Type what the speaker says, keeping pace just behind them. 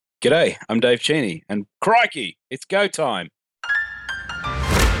G'day, I'm Dave Cheney, and crikey, it's go time.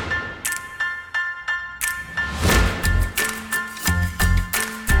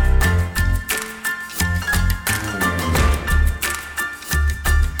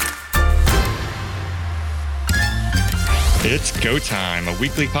 It's Go Time, a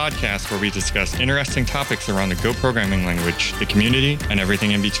weekly podcast where we discuss interesting topics around the Go programming language, the community, and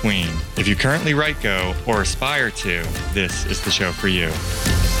everything in between. If you currently write Go or aspire to, this is the show for you.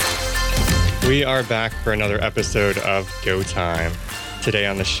 We are back for another episode of Go Time. Today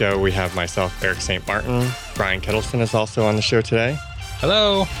on the show, we have myself, Eric St. Martin. Brian Kettleson is also on the show today.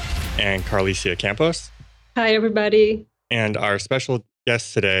 Hello. And Carlicia Campos. Hi, everybody. And our special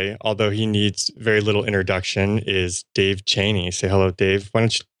guest today, although he needs very little introduction, is Dave Cheney. Say hello, Dave. Why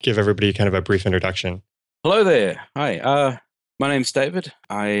don't you give everybody kind of a brief introduction? Hello there. Hi. My name's David.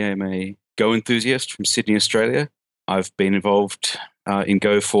 I am a Go enthusiast from Sydney, Australia. I've been involved in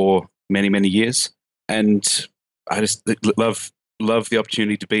Go for many, many years, and I just love the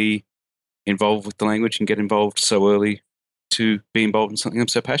opportunity to be involved with the language and get involved so early to be involved in something I'm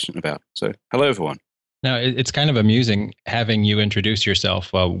so passionate about. So, hello, everyone. Now, it's kind of amusing having you introduce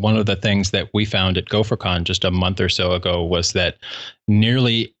yourself. One of the things that we found at GopherCon just a month or so ago was that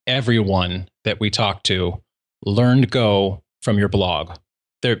nearly everyone that we talked to learned Go from your blog.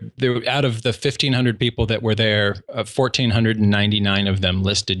 There, out of the 1,500 people that were there, 1,499 of them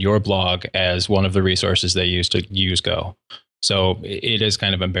listed your blog as one of the resources they used to use Go. So it is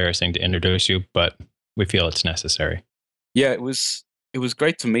kind of embarrassing to introduce you, but we feel it's necessary. Yeah, it was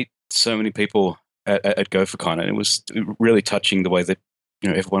great to meet so many people at GopherCon, and it was really touching the way that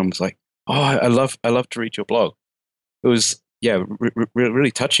everyone was like, "Oh, I love to read your blog." It was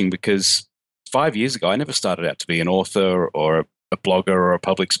really touching because 5 years ago I never started out to be an author or a blogger or a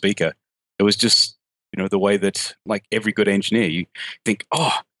public speaker. It was just the way that, like every good engineer, you think,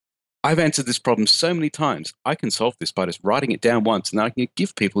 "Oh, I've answered this problem so many times. I can solve this by just writing it down once, and then I can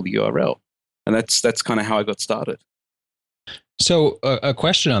give people the URL." And that's kind of how I got started. So a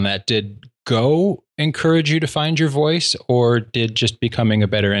question on that: did Go encourage you to find your voice, or did just becoming a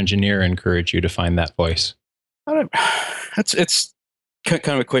better engineer encourage you to find that voice? I don't. It's kind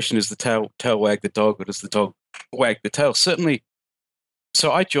of a question: does the tail wag the dog, or does the dog wag the tail? Certainly.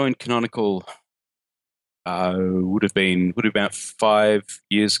 So I joined Canonical. Would have been about 5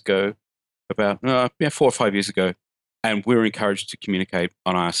 years ago, 4 or 5 years ago, and we were encouraged to communicate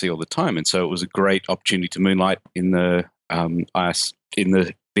on IRC all the time, and so it was a great opportunity to moonlight in the IRC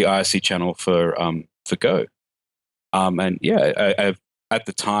channel for Go. And yeah, at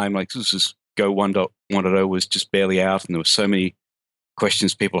the time, like this was Go 1.1.0 was just barely out, and there were so many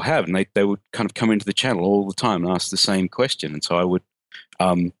questions people have, and they would kind of come into the channel all the time and ask the same question, and so I would.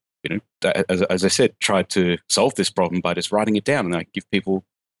 As I said, tried to solve this problem by just writing it down, and I give people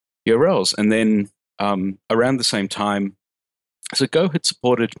URLs. And then around the same time, so Go had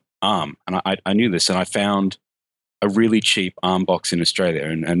supported ARM, and I knew this, and I found a really cheap ARM box in Australia.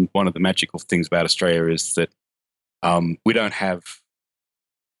 And one of the magical things about Australia is that we don't have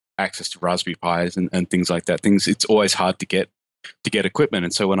access to Raspberry Pis and things like that. It's always hard to get equipment.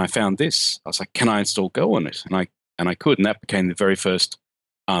 And so when I found this, I was like, "Can I install Go on it?" And I could, and that became the very first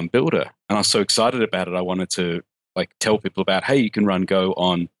builder. And I was so excited about it. I wanted to tell people about, hey, you can run Go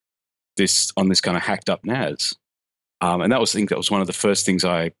on this kind of hacked up NAS. And that was one of the first things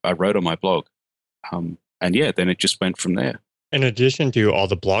I wrote on my blog. And yeah, then it just went from there. In addition to all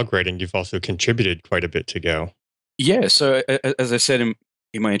the blog writing, you've also contributed quite a bit to Go. Yeah. So as I said in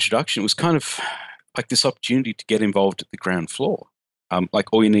my introduction, it was kind of like this opportunity to get involved at the ground floor.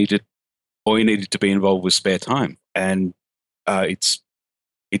 All you needed to be involved was spare time, and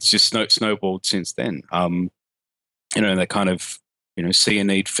it's just snowballed since then. That kind of see a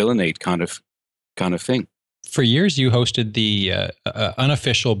need, fill a need kind of thing. For years, you hosted the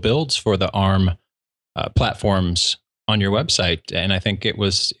unofficial builds for the ARM platforms on your website, and I think it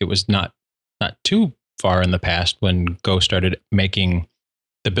was not too far in the past when Go started making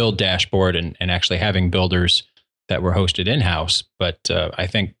the build dashboard and actually having builders that were hosted in-house. But I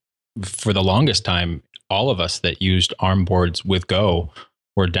think for the longest time, all of us that used ARM boards with Go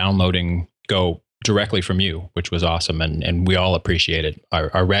were downloading Go directly from you, which was awesome, and we all appreciate it.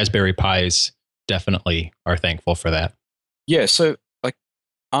 Our Raspberry Pis definitely are thankful for that. Yeah, so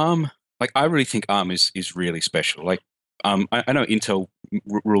ARM, I really think ARM is really special. I know Intel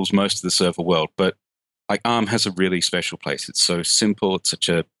rules most of the server world, but ARM has a really special place. It's so simple. It's such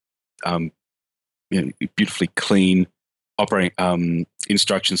a beautifully clean operating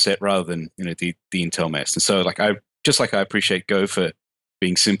instruction set rather than the Intel mess. And so I appreciate Go for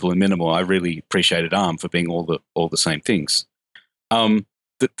being simple and minimal, I really appreciated ARM for being all the same things.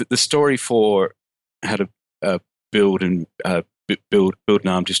 the story for how to build and build an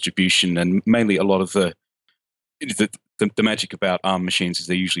ARM distribution, and mainly a lot of the magic about ARM machines is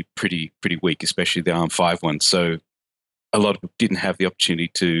they're usually pretty weak, especially the ARM 5 ones. So a lot of people didn't have the opportunity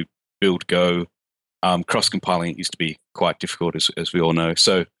to build Go. Cross-compiling used to be quite difficult, as we all know.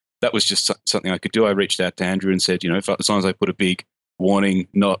 So that was just something I could do. I reached out to Andrew and said, as long as I put a big warning,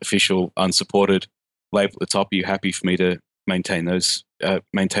 not official, unsupported label at the top, are you happy for me to maintain those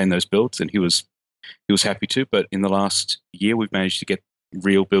builds? And he was happy to. But in the last year, we've managed to get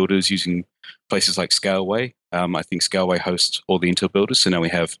real builders using places like Scaleway. I think Scaleway hosts all the Intel builders, so now we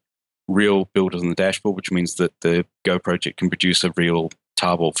have real builders on the dashboard, which means that the Go project can produce a real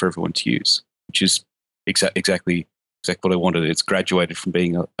tarball for everyone to use, which is exactly what I wanted. It's graduated from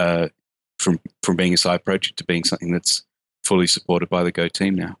being from being a side project to being something that's fully supported by the Go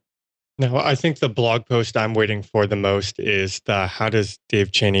team now. Now, I think the blog post I'm waiting for the most is how does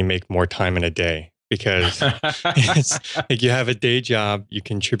Dave Cheney make more time in a day? Because it's like you have a day job, you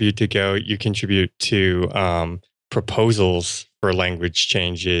contribute to Go, you contribute to proposals for language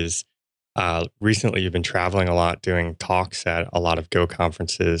changes. Recently, you've been traveling a lot, doing talks at a lot of Go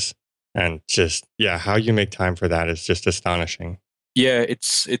conferences, and just how you make time for that is just astonishing. Yeah,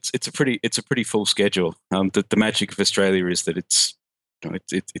 it's a pretty full schedule. The magic of Australia is that it's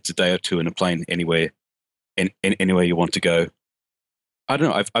a day or two in a plane anywhere you want to go. I don't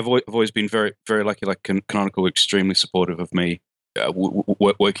know. I've always been very lucky. Like Canonical were extremely supportive of me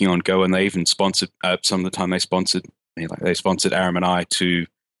working on Go, and they even sponsored some of the time they sponsored me. Like they sponsored Aram and I to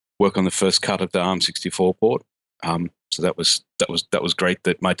work on the first cut of the ARM64 port. So that was great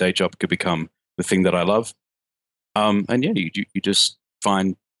that my day job could become the thing that I love. And you just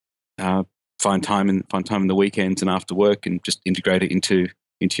find time in the weekends and after work, and just integrate it into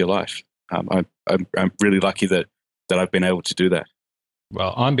your life. I'm really lucky that I've been able to do that.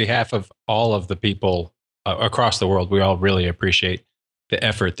 Well, on behalf of all of the people across the world, we all really appreciate the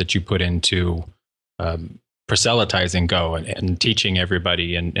effort that you put into proselytizing Go and teaching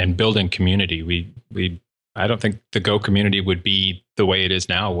everybody and building community. I don't think the Go community would be the way it is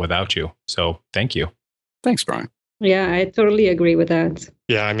now without you. So thank you. Thanks, Brian. Yeah, I totally agree with that.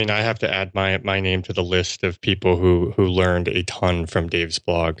 Yeah, I mean, I have to add my name to the list of people who learned a ton from Dave's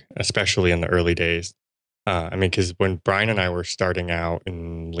blog, especially in the early days. Because when Brian and I were starting out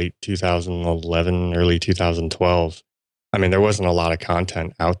in late 2011, early 2012, there wasn't a lot of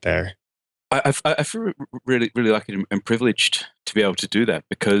content out there. I feel really lucky and privileged to be able to do that,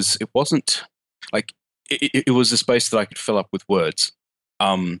 because it wasn't like it was a space that I could fill up with words.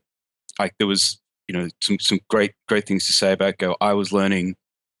 Like there was some great things to say about Go. I was learning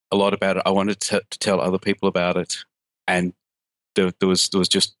a lot about it. I wanted to tell other people about it, and there was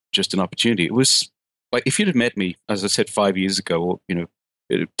just an opportunity. It was like if you'd have met me, as I said, 5 years ago,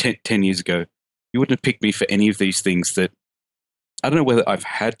 or 10 years ago, you wouldn't have picked me for any of these things. That I don't know whether I've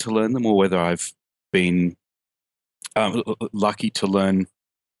had to learn them or whether I've been lucky to learn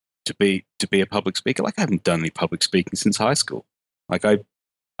to be a public speaker. Like I haven't done any public speaking since high school. Like I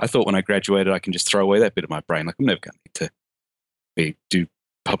thought when I graduated I can just throw away that bit of my brain. Like I'm never going to need to do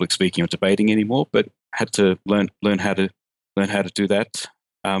public speaking or debating anymore. But had to learn how to do that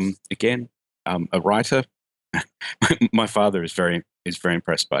again. A writer. My father is very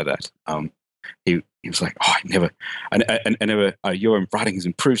impressed by that. He was like, oh, I never. Your writing has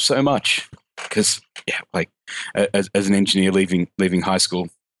improved so much, because as an engineer leaving high school,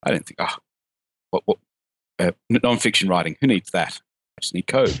 I didn't think, what non-fiction writing, who needs that? I just need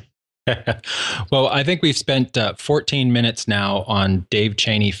code. Well, I think we've spent 14 minutes now on Dave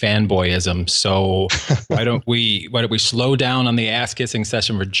Cheney fanboyism. So why don't we slow down on the ass kissing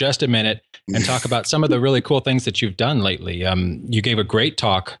session for just a minute and talk about some of the really cool things that you've done lately? You gave a great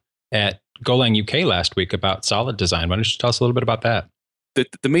talk at Golang UK last week about solid design. Why don't you tell us a little bit about that?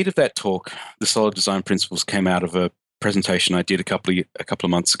 The meat of that talk, the solid design principles, came out of a presentation I did a couple of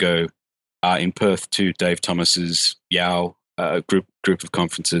months ago in Perth to Dave Thomas's YAO group of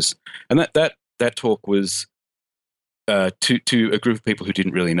conferences, and that talk was to a group of people who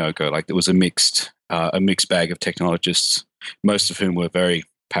didn't really know Go. Like there was a mixed bag of technologists, most of whom were very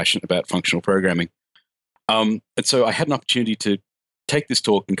passionate about functional programming. And so I had an opportunity to take this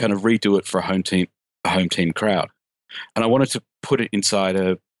talk and kind of redo it for a home team crowd, and I wanted to put it inside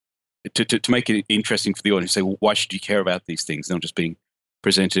to make it interesting for the audience. Say, well, why should you care about these things? They're not just being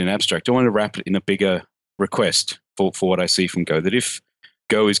presented in abstract. I want to wrap it in a bigger request for what I see from Go, that if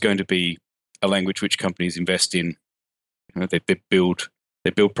Go is going to be a language which companies invest in, they build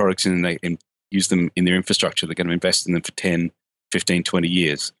products in and use them in their infrastructure, they're going to invest in them for 10, 15, 20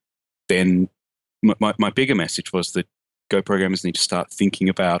 years, then my bigger message was that Go programmers need to start thinking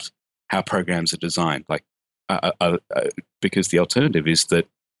about how programs are designed. Like, because the alternative is that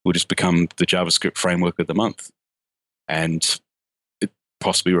we'll just become the JavaScript framework of the month, and it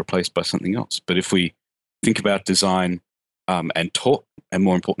possibly replaced by something else. But if we think about design and talk, and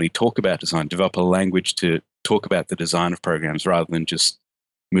more importantly, talk about design, develop a language to talk about the design of programs rather than just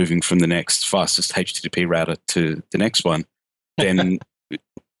moving from the next fastest HTTP router to the next one, then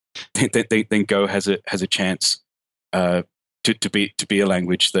then Go has a chance to be a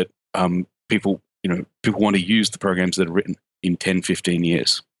language that people want to use the programs that are written in 10, 15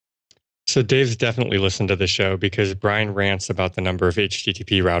 years. So Dave's definitely listened to the show because Brian rants about the number of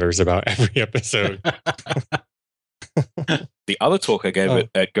HTTP routers about every episode. The other talk I gave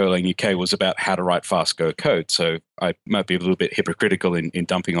at Golang UK was about how to write fast Go code. So I might be a little bit hypocritical in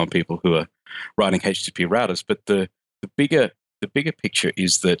dumping on people who are writing HTTP routers. But the bigger picture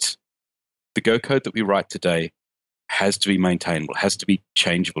is that the Go code that we write today has to be maintainable, has to be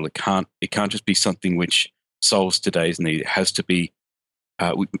changeable. It can't just be something which solves today's need. It has to be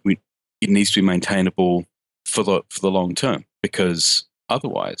it needs to be maintainable for the long term, because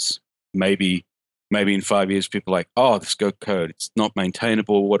otherwise maybe in 5 years, people are like, oh, this Go code, it's not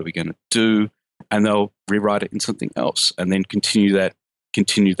maintainable. What are we going to do? And they'll rewrite it in something else, and then continue that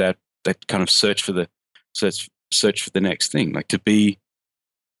kind of search for the next thing. Like to be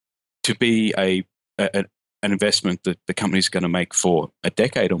an investment that the company's going to make for a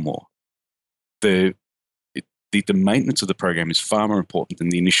decade or more. The maintenance of the program is far more important than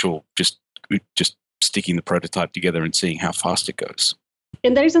the initial just sticking the prototype together and seeing how fast it goes.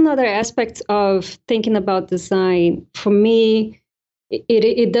 And there's another aspect of thinking about design. For me,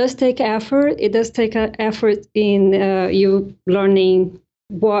 it does take effort. It does take an effort in you learning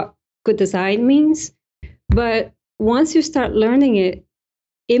what good design means. But once you start learning it,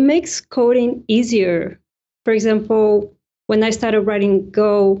 it makes coding easier. For example, when I started writing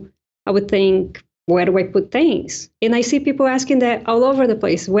Go, I would think, where do I put things? And I see people asking that all over the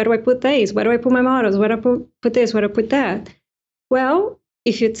place. Where do I put things? Where do I put my models? Where do I put this? Where do I put that? Well,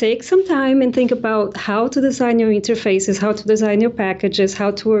 if you take some time and think about how to design your interfaces, how to design your packages,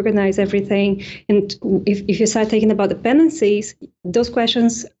 how to organize everything, and if you start thinking about dependencies,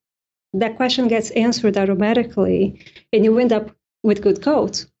 that question gets answered automatically, and you end up with good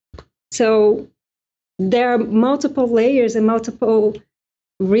code. So there are multiple layers and multiple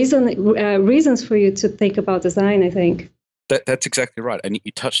reasons for you to think about design, I think. That's exactly right. And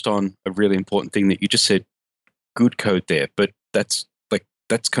you touched on a really important thing that you just said, good code there, but that's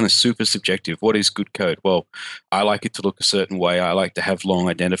kind of super subjective. What is good code? Well, I like it to look a certain way. I like to have long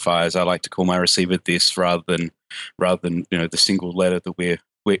identifiers. I like to call my receiver this rather than the single letter that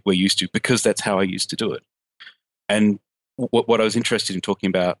we're used to, because that's how I used to do it. And what I was interested in talking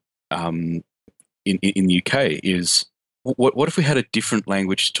about in the UK is what if we had a different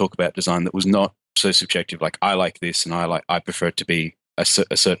language to talk about design that was not so subjective? Like, I like this and I prefer it to be a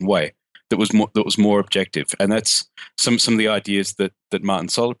certain way. That was more objective, and that's some of the ideas that Martin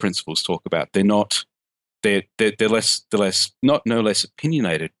Solid principles talk about. They're less no less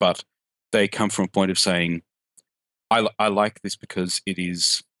opinionated, but they come from a point of saying, I like this because it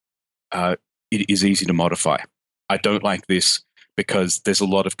is easy to modify. I don't like this because there's a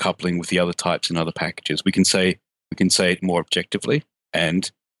lot of coupling with the other types and other packages. We can say it more objectively,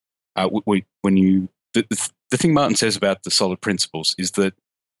 and the thing Martin says about the Solid principles is that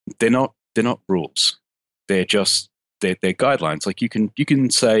they're not rules. They're guidelines. Like you can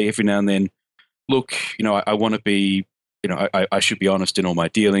say every now and then, look, I want to be, I should be honest in all my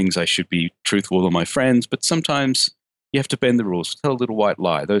dealings. I should be truthful with all my friends. But sometimes you have to bend the rules, tell a little white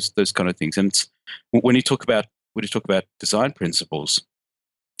lie, those kind of things. And it's, when you talk about design principles,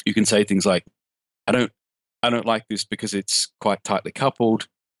 you can say things like, I don't like this because it's quite tightly coupled,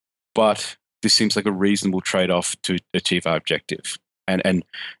 but this seems like a reasonable trade-off to achieve our objective. And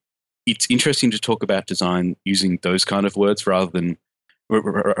it's interesting to talk about design using those kind of words rather than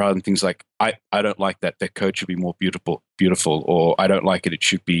things like, I don't like that code should be more beautiful, or I don't like it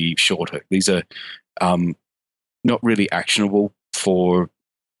should be shorter. These are not really actionable for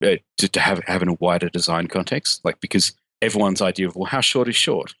to have in a wider design context, like, because everyone's idea of, well, how short is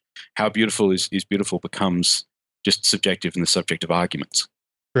short, how beautiful is beautiful becomes just subjective in the subject of arguments.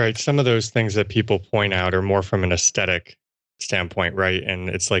 Right. Some of those things that people point out are more from an aesthetic standpoint, right? And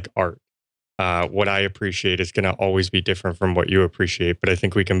it's like art. What I appreciate is going to always be different from what you appreciate. But I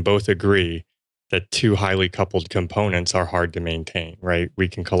think we can both agree that two highly coupled components are hard to maintain, right? We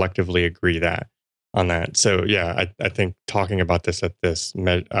can collectively agree on that. So yeah, I think talking about this at this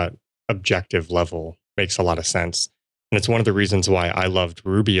objective level makes a lot of sense. And it's one of the reasons why I loved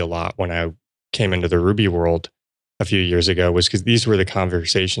Ruby a lot when I came into the Ruby world. a few years ago was because these were the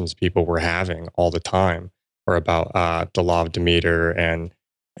conversations people were having all the time, or about the law of Demeter and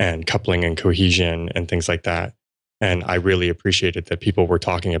coupling and cohesion and things like that. And I really appreciated that people were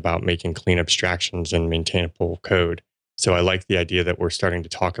talking about making clean abstractions and maintainable code. So I like the idea that we're starting to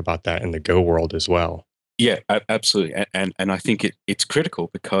talk about that in the Go world as well. Yeah, absolutely. And I think it's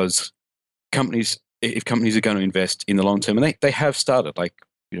critical because if companies are going to invest in the long term, and they have started, like,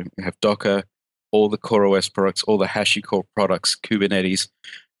 you have Docker, all the CoreOS products, all the HashiCorp products, Kubernetes,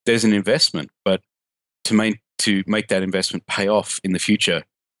 there's an investment, but to make that investment pay off in the future,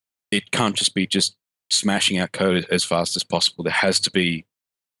 it can't just be just smashing out code as fast as possible. There has to be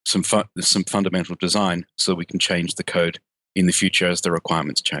some fundamental design so we can change the code in the future as the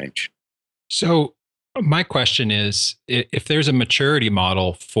requirements change. So my question is, if there's a maturity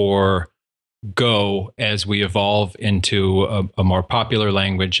model for Go as we evolve into a more popular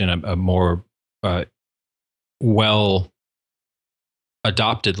language and a more well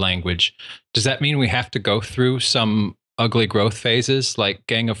adopted language, does that mean we have to go through some ugly growth phases like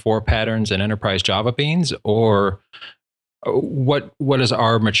Gang of Four patterns and enterprise Java beans, or what does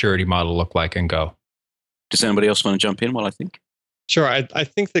our maturity model look like in Go? Does anybody else want to jump in while I think? Sure. I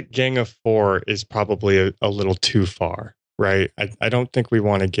think that Gang of Four is probably a little too far, right? I don't think we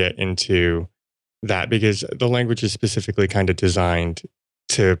want to get into that because the language is specifically kind of designed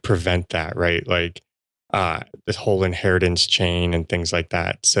to prevent that, right? Like this whole inheritance chain and things like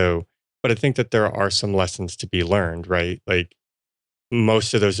that. So, but I think that there are some lessons to be learned, right? Like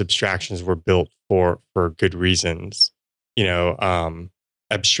most of those abstractions were built for good reasons,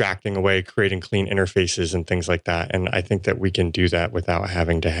 abstracting away, creating clean interfaces and things like that. And I think that we can do that without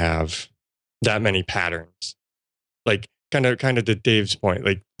having to have that many patterns. Like kind of to Dave's point,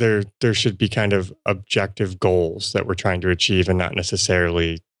 like there should be kind of objective goals that we're trying to achieve and not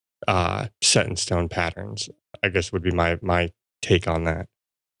necessarily set in stone patterns, I guess would be my take on that.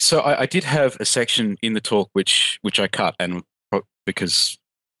 So I did have a section in the talk which I cut, and because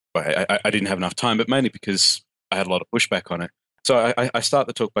I didn't have enough time, but mainly because I had a lot of pushback on it. So I start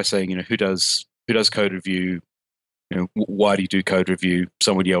the talk by saying, who does code review? Why do you do code review?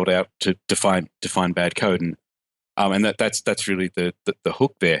 Someone yelled out to define bad code, and that's really the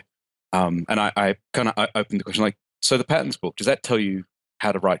hook there. And I kind of opened the question like, so the patterns book, does that tell you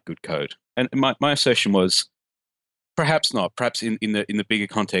how to write good code? And my assertion was, perhaps not. Perhaps in the bigger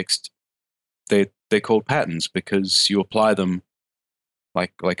context, they're called patterns because you apply them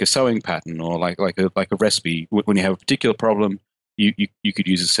like a sewing pattern or like a recipe. When you have a particular problem, you could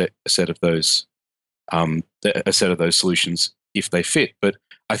use a set of those solutions if they fit. But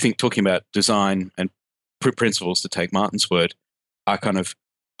I think talking about design and principles, to take Martin's word, are kind of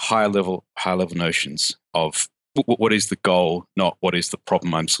high level notions of what is the goal, not what is the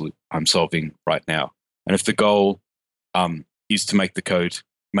problem I'm solving right now. And if the goal is to make the code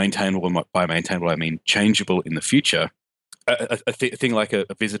maintainable, and by maintainable I mean changeable in the future, a thing like a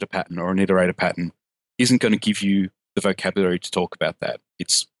visitor pattern or an iterator pattern isn't going to give you the vocabulary to talk about that.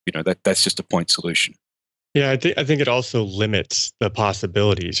 It's that's just a point solution. Yeah, I think it also limits the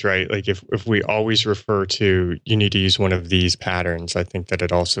possibilities, right? Like if we always refer to you need to use one of these patterns, I think that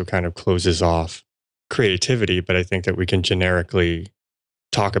it also kind of closes off creativity. But I think that we can generically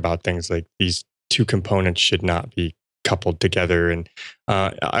talk about things like these two components should not be coupled together. And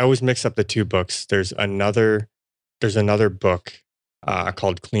I always mix up the two books. There's another book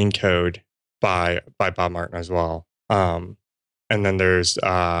called Clean Code by Bob Martin as well. And then there's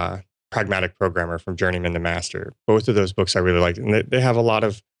Pragmatic Programmer from Journeyman to Master. Both of those books I really like. And they have a lot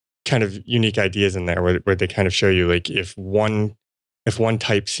of kind of unique ideas in there where they kind of show you like if one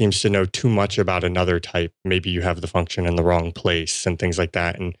type seems to know too much about another type, maybe you have the function in the wrong place and things like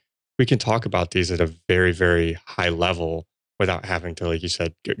that. And we can talk about these at a very, very high level without having to, like you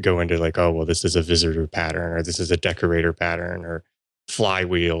said, go into like, oh, well, this is a visitor pattern or this is a decorator pattern or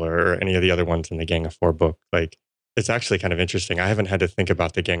flywheel or any of the other ones in the Gang of Four book. Like, it's actually kind of interesting. I haven't had to think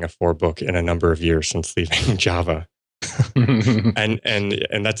about the Gang of Four book in a number of years since leaving Java.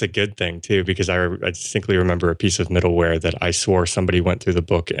 and that's a good thing too, because I distinctly remember a piece of middleware that I swore somebody went through the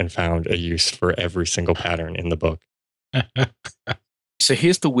book and found a use for every single pattern in the book. So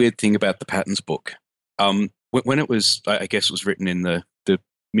here's the weird thing about the patterns book. When it was, I guess it was written in the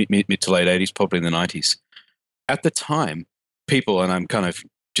mid to late 80s, probably in the 90s. At the time, people, and I'm kind of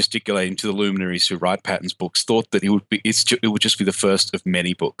gesticulating to the luminaries who write patterns books, thought that it would just be the first of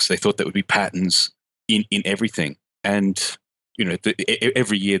many books. They thought there would be patterns in everything. And,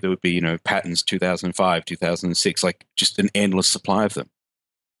 every year there would be, patterns 2005, 2006, like just an endless supply of them.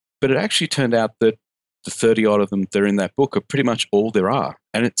 But it actually turned out that the 30 odd of them that are in that book are pretty much all there are.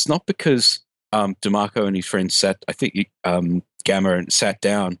 And it's not because DeMarco and his friends Gamma, and sat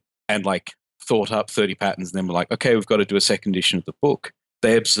down and like thought up 30 patterns, and then were like, okay, we've got to do a second edition of the book.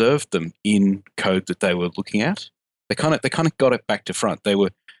 They observed them in code that they were looking at. They kind of got it back to front.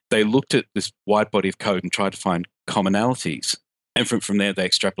 They looked at this wide body of code and tried to find commonalities, and from there they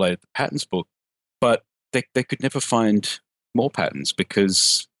extrapolated the patterns book. But they could never find more patterns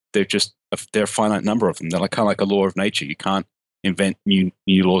because they're a finite number of them. They're like kind of like a law of nature. You can't invent new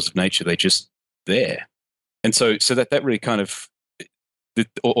laws of nature. They're just there. And so that really kind of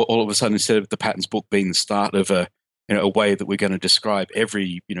all of a sudden, instead of the patterns book being the start of a way that we're going to describe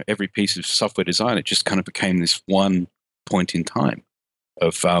every piece of software design, it just kind of became this one point in time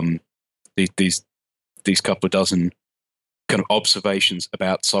of these couple of dozen kind of observations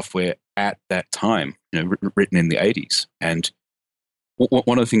about software at that time, written in the 80s. And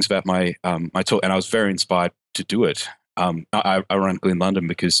one of the things about my talk, and I was very inspired to do it, ironically in London,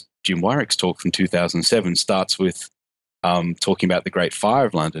 because Jim Wyrick's talk from 2007 starts with talking about the Great Fire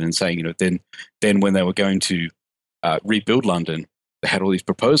of London and saying, then when they were going to rebuild London, they had all these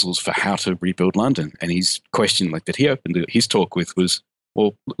proposals for how to rebuild London. And his question that he opened his talk with was,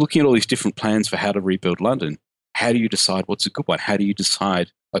 well, looking at all these different plans for how to rebuild London, how do you decide what's a good one? How do you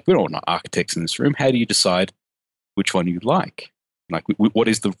decide, like, we're all not architects in this room, how do you decide which one you like? Like, what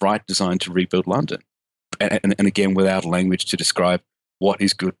is the right design to rebuild London? And again, without a language to describe what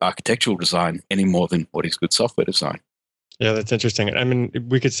is good architectural design any more than what is good software design. Yeah, that's interesting. I mean,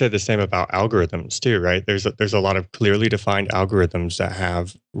 we could say the same about algorithms too, right? There's a lot of clearly defined algorithms that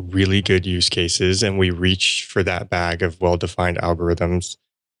have really good use cases, and we reach for that bag of well-defined algorithms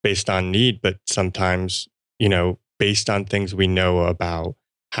based on need, but sometimes, based on things we know about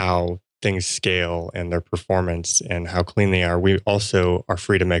how things scale and their performance and how clean they are, we also are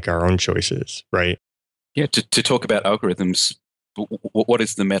free to make our own choices, right? Yeah, to talk about algorithms, what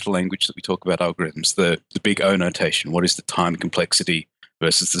is the meta language that we talk about algorithms? The big O notation. What is the time complexity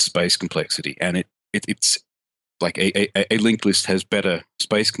versus the space complexity? And it's like a linked list has better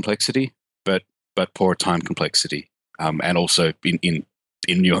space complexity, but poorer time complexity. And also in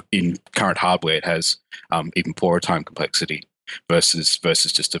current hardware, it has even poorer time complexity versus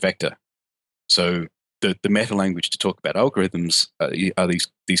just a vector. So the meta language to talk about algorithms are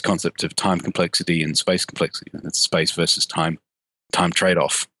these concepts of time complexity and space complexity. And it's space versus time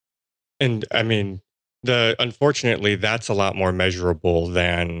trade-off. And I mean, unfortunately, that's a lot more measurable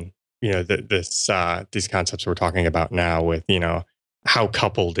than these concepts we're talking about now with how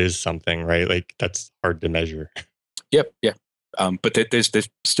coupled is something, right? Like that's hard to measure. Yep, yeah. But there's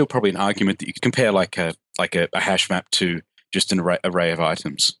still probably an argument that you can compare like a hash map to just an array of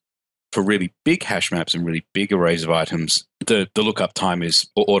items. For really big hash maps and really big arrays of items, the lookup time is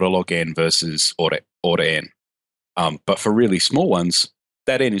order log n versus order n. But for really small ones,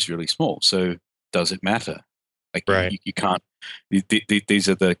 that n is really small. So does it matter? Like right. you can't. These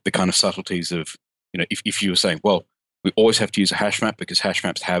are the kind of subtleties of if you were saying, well, we always have to use a hash map because hash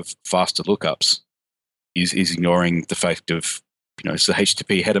maps have faster lookups, is ignoring the fact of it's a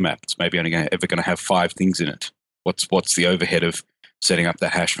HTTP header map. It's maybe only ever going to have 5 things in it. What's the overhead of setting up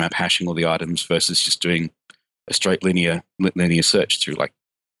that hash map, hashing all the items versus just doing a straight linear search through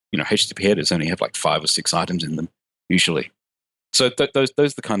HTTP headers only have like 5 or 6 items in them usually. So those are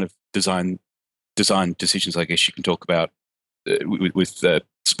the kind of design decisions I guess you can talk about with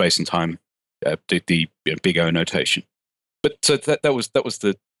space and time, the big O notation. But so that was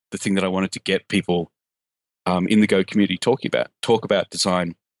the thing that I wanted to get people in the Go community talk about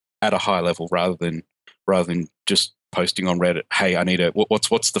design at a high level rather than just posting on Reddit, hey, I need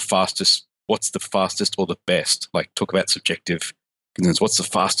what's the fastest or the best? Like talk about subjective concerns. What's the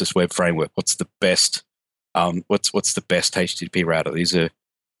fastest web framework? What's the best what's the best HTTP router? These are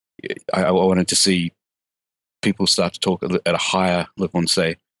I wanted to see people start to talk at a higher level and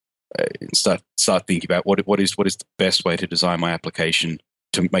say start thinking about what is the best way to design my application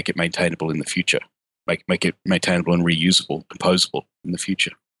to make it maintainable in the future, make it maintainable and reusable, composable in the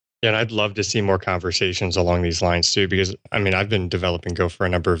future. Yeah, and I'd love to see more conversations along these lines too, because I mean, I've been developing Go for a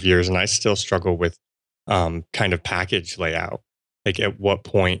number of years, and I still struggle with kind of package layout. Like, at what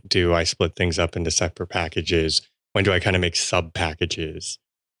point do I split things up into separate packages? When do I kind of make sub packages?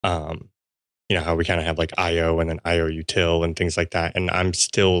 How we kind of have like IO and then IO util and things like that. And I'm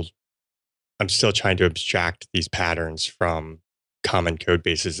still trying to abstract these patterns from common code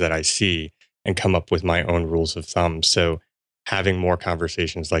bases that I see and come up with my own rules of thumb. So having more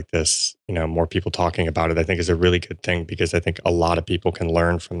conversations like this, more people talking about it, I think is a really good thing, because I think a lot of people can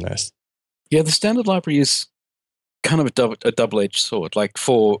learn from this. Yeah, the standard library is kind of a double-edged sword. Like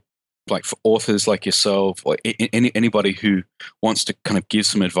for like for authors like yourself, or anybody who wants to kind of give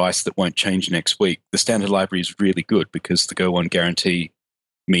some advice that won't change next week, the standard library is really good because the Go One guarantee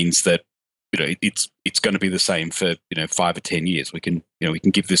means that it's going to be the same for 5 or 10 years. We can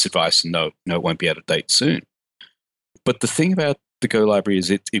give this advice and no, it won't be out of date soon. But the thing about the Go library is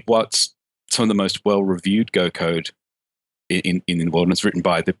it was some of the most well-reviewed Go code in the world, and it's written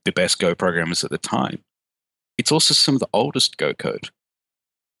by the best Go programmers at the time. It's also some of the oldest Go code,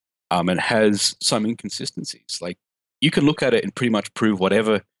 and has some inconsistencies. Like, you can look at it and pretty much prove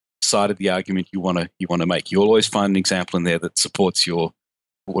whatever side of the argument you want to make. You'll always find an example in there that supports your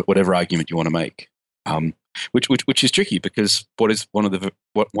whatever argument you want to make, which is tricky, because what is one of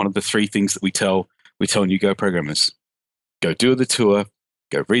the three things that we tell new Go programmers? Go do the tour,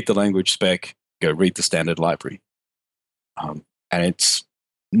 go read the language spec, go read the standard library. And it's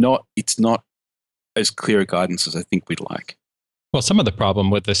not as clear a guidance as I think we'd like. Well, some of the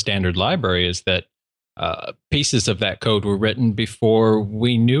problem with the standard library is that pieces of that code were written before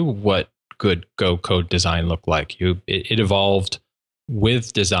we knew what good Go code design looked like. It evolved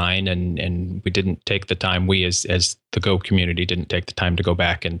with design, and we didn't take the time, as the Go community didn't take the time to go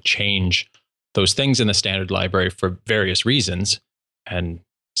back and change those things in the standard library for various reasons. And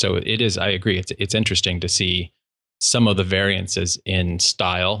so I agree, it's interesting to see some of the variances in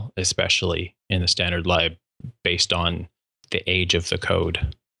style, especially in the standard lib, based on the age of the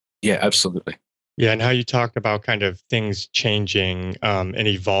code. Yeah, absolutely. Yeah, and how you talked about kind of things changing and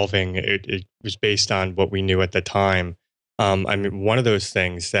evolving, it was based on what we knew at the time. I mean, one of those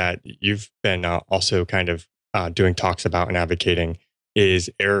things that you've been also kind of doing talks about and advocating is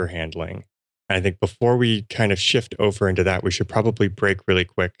error handling. And I think before we kind of shift over into that, we should probably break really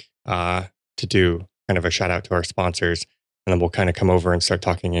quick to do kind of a shout out to our sponsors, and then we'll kind of come over and start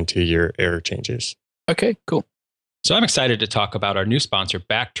talking into your error changes. Okay, cool. So I'm excited to talk about our new sponsor,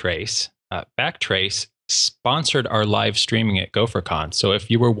 Backtrace. Backtrace sponsored our live streaming at GopherCon. So if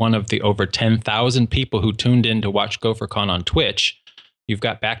you were one of the over 10,000 people who tuned in to watch GopherCon on Twitch, you've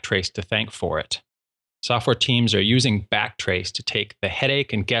got Backtrace to thank for it. Software teams are using Backtrace to take the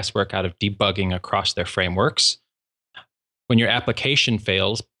headache and guesswork out of debugging across their frameworks. When your application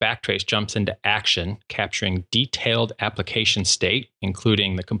fails, Backtrace jumps into action, capturing detailed application state,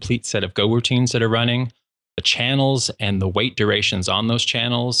 including the complete set of Go routines that are running, the channels and the wait durations on those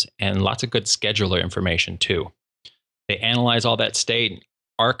channels, and lots of good scheduler information too. They analyze all that state and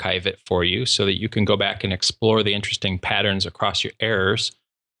archive it for you so that you can go back and explore the interesting patterns across your errors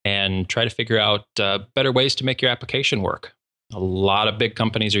and try to figure out better ways to make your application work. A lot of big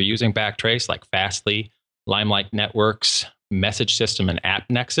companies are using Backtrace, like Fastly, Limelight Networks, Message System, and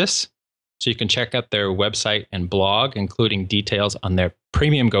AppNexus. So you can check out their website and blog, including details on their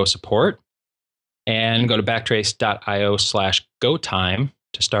premium Go support. And go to backtrace.io/GoTime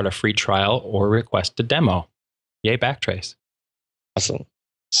to start a free trial or request a demo. Yay, Backtrace. Awesome.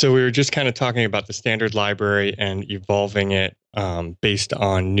 So we were just kind of talking about the standard library and evolving it based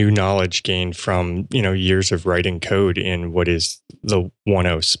on new knowledge gained from years of writing code in what is the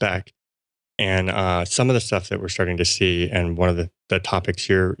 1.0 spec. And some of the stuff that we're starting to see, and one of the topics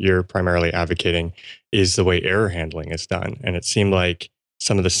you're primarily advocating, is the way error handling is done. And it seemed like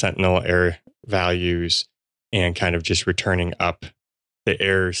some of the Sentinel error values and kind of just returning up the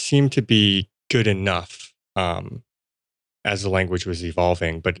errors seemed to be good enough as the language was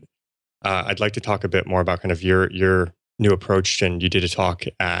evolving. But I'd like to talk a bit more about kind of your new approach. And you did a talk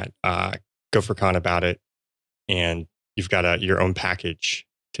at GopherCon about it, and you've got your own package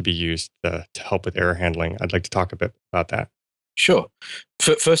to be used to help with error handling. I'd like to talk a bit about that. Sure.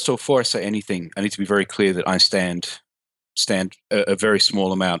 First of all, before I say anything, I need to be very clear that I stand a very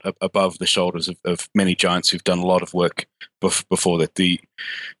small amount above the shoulders of many giants who've done a lot of work before that.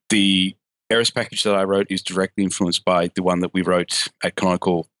 The errors package that I wrote is directly influenced by the one that we wrote at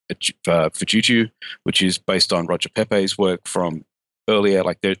Canonical for Juju, which is based on Roger Pepe's work from earlier.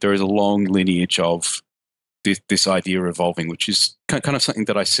 Like there is a long lineage of this idea evolving, which is kind of something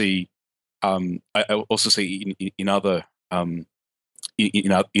that I see. I also see in other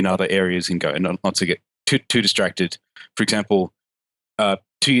in other areas in Go, and not to get too distracted. For example, 2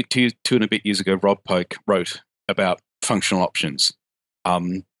 and a bit years ago, Rob Polk wrote about functional options.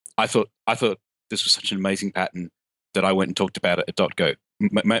 I thought this was such an amazing pattern that I went and talked about it at .go,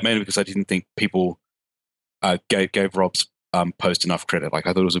 mainly because I didn't think people gave Rob's post enough credit. Like,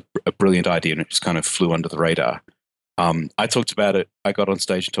 I thought it was a brilliant idea, and it just kind of flew under the radar. I talked about it. I got on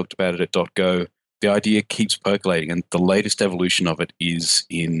stage and talked about it at .go. The idea keeps percolating, and the latest evolution of it is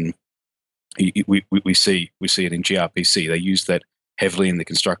in. We see it in gRPC. They use that heavily in the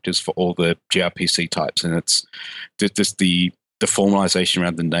constructors for all the gRPC types, and it's just the the formalization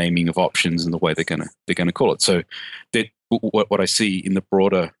around the naming of options and the way they're gonna call it. So that what I see in the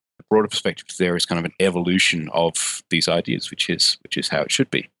broader perspective there is kind of an evolution of these ideas, which is how it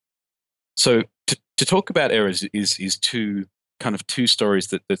should be. So to talk about errors is two stories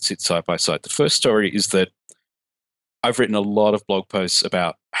that sit side by side. The first story is that I've written a lot of blog posts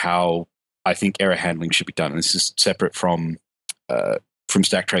about how I think error handling should be done. And this is separate from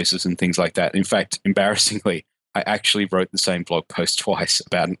stack traces and things like that. In fact, embarrassingly, I actually wrote the same blog post twice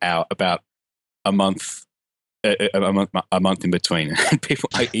about a month in between.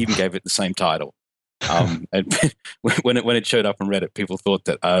 I even gave it the same title. And when it showed up on Reddit, people thought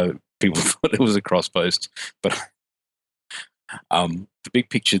it was a cross post. But the big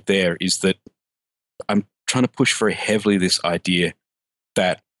picture there is that I'm trying to push very heavily this idea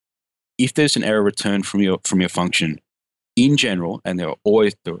that if there's an error returned from your function, in general, and there are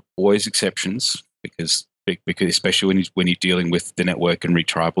always exceptions because especially when you're dealing with the network and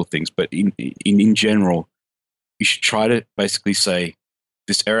retriable things, but in general, you should try to basically say,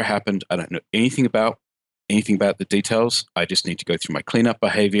 this error happened. I don't know anything about the details. I just need to go through my cleanup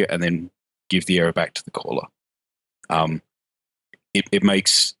behavior and then give the error back to the caller. It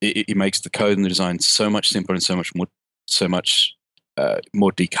makes the code and the design so much simpler and so much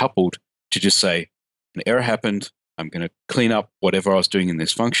more decoupled to just say, an error happened. I'm going to clean up whatever I was doing in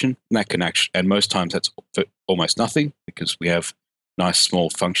this function, and that can and most times that's for almost nothing because we have nice small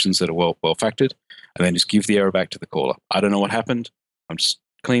functions that are well factored, and then just give the error back to the caller. I don't know what happened. I'm just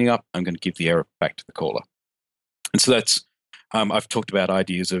cleaning up. I'm going to give the error back to the caller. And so that's I've talked about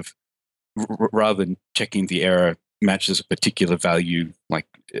ideas of rather than checking the error matches a particular value,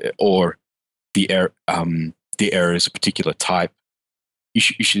 or the error is a particular type. You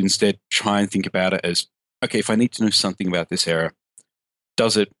should instead try and think about it as, okay, if I need to know something about this error,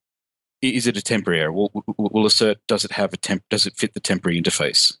 is it a temporary error? We'll assert, does it fit the temporary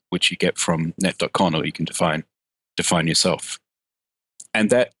interface, which you get from net.con, or you can define yourself. And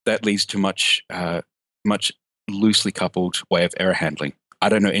that leads to much loosely coupled way of error handling. I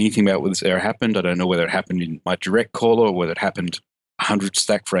don't know anything about whether this error happened. I don't know whether it happened in my direct caller or whether it happened 100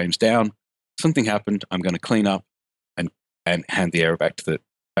 stack frames down. Something happened. I'm going to clean up and hand the error back to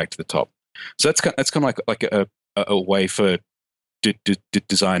the top. So that's kind of like a way for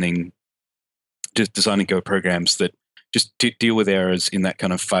designing Go programs that just deal with errors in that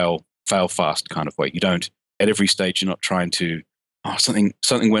kind of fail fast kind of way. You don't, at every stage, you're not trying to,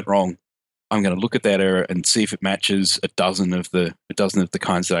 something went wrong. I'm going to look at that error and see if it matches a dozen of the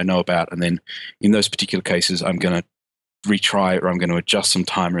kinds that I know about, and then in those particular cases, I'm going to retry it, or I'm going to adjust some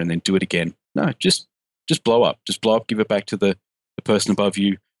timer and then do it again. No, just blow up. Just blow up. Give it back to the person above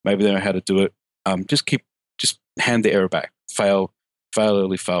you. Maybe they know how to do it. Just hand the error back. Fail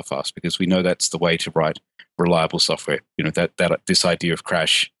early, fail fast, because we know that's the way to write reliable software. You know, that this idea of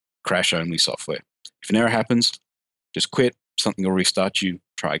crash only software. If an error happens, just quit. Something will restart you.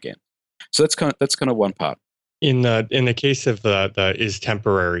 Try again. So that's kind of one part. In the case of the is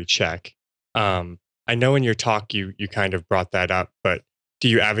temporary check, I know in your talk you kind of brought that up, but do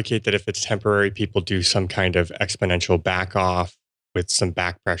you advocate that if it's temporary, people do some kind of exponential back off with some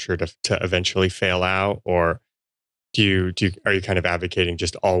back pressure to eventually fail out, or are you kind of advocating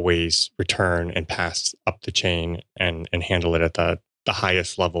just always return and pass up the chain and handle it at the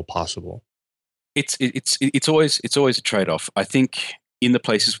highest level possible? It's always a trade-off. I think in the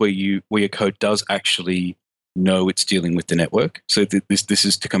places where your code does actually know it's dealing with the network. So this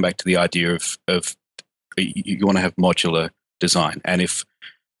is to come back to the idea of you want to have modular design, and if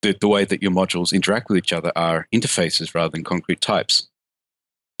the way that your modules interact with each other are interfaces rather than concrete types.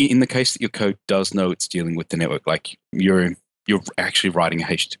 In the case that your code does know it's dealing with the network, like you're actually writing a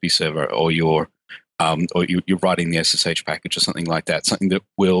HTTP server, or you're writing the SSH package or something like that, something that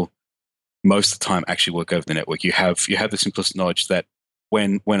will most of the time actually work over the network. You have this implicit knowledge that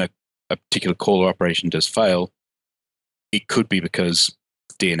when a particular caller operation does fail, it could be because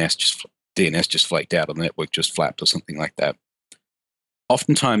DNS just flaked out, or the network just flapped, or something like that.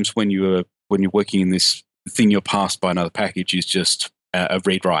 Oftentimes, when you're working in this, thing you're passed by another package is just a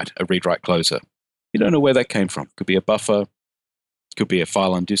read-write closer. You don't know where that came from. Could be a buffer, could be a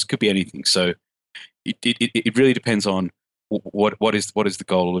file on disk, could be anything. So it really depends on what is the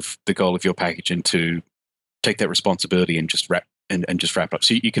goal of your package, and to take that responsibility and just wrap it up.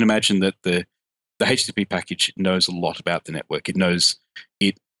 So you can imagine that the HTTP package knows a lot about the network. It knows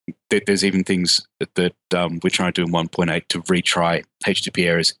that there's even things that we're trying to do in 1.8 to retry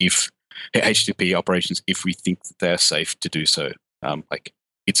HTTP operations if we think that they're safe to do so. Like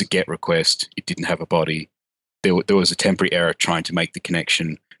it's a GET request, it didn't have a body, there was a temporary error trying to make the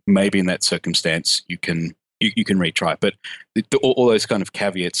connection. Maybe in that circumstance, you can you can retry. But all those kind of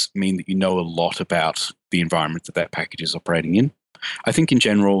caveats mean that you know a lot about the environment that package is operating in. I think in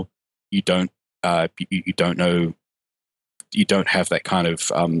general, you don't know, you don't have that kind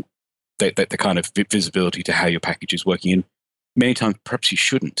of the kind of visibility to how your package is working in. Many times, perhaps you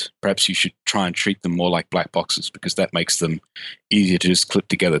shouldn't. Perhaps you should try and treat them more like black boxes, because that makes them easier to just clip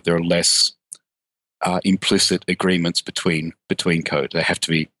together. There are less implicit agreements between code. They have to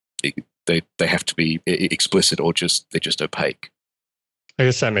be they have to be explicit, or they're just opaque. I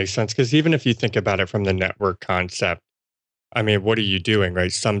guess that makes sense, because even if you think about it from the network concept, I mean, what are you doing,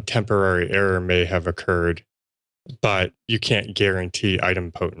 right? Some temporary error may have occurred, but you can't guarantee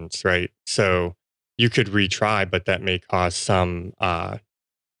idempotence, right? So you could retry, but that may cause some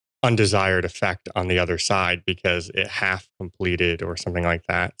undesired effect on the other side because it half completed or something like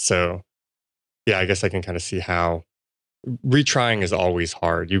that. So yeah, I guess I can kind of see how retrying is always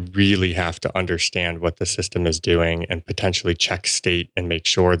hard. You really have to understand what the system is doing and potentially check state and make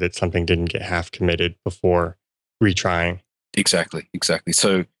sure that something didn't get half committed before retrying. Exactly.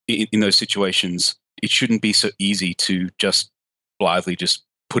 So in those situations, it shouldn't be so easy to just blithely just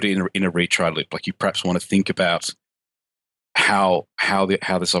put it in a retry loop. Like, you perhaps want to think about how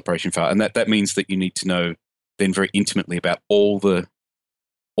this operation failed, and that means that you need to know then very intimately about all the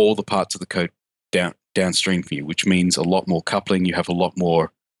parts of the code downstream for you, which means a lot more coupling. You have a lot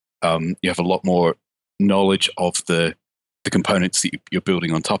more knowledge of the components that you're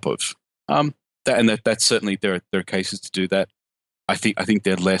building on top of. That's certainly there are cases to do that. I think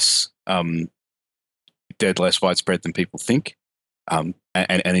they're less widespread than people think. And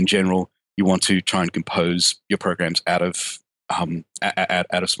in general, you want to try and compose your programs out of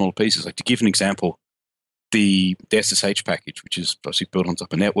smaller pieces. Like, to give an example, the SSH package, which is obviously built on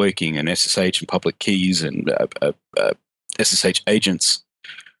top of networking and SSH and public keys and SSH agents,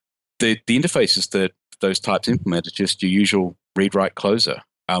 the interfaces that those types implement are just your usual read-write closer.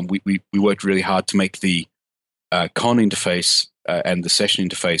 We worked really hard to make the con interface and the session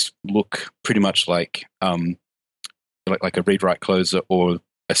interface look pretty much like a read-write closer, or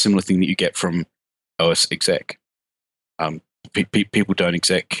a similar thing that you get from OS exec. People don't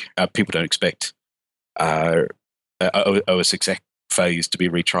expect OS exec failures to be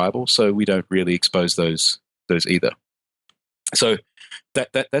retriable, so we don't really expose those either. So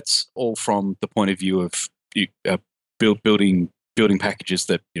that's all from the point of view of building packages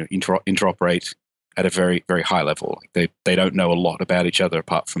that interoperate at a very, very high level. They don't know a lot about each other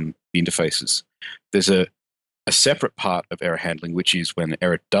apart from the interfaces. There's a separate part of error handling, which is when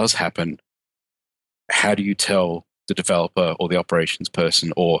error does happen, how do you tell the developer or the operations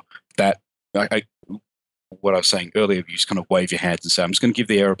person, or that what I was saying earlier, you just kind of wave your hands and say, I'm just going to give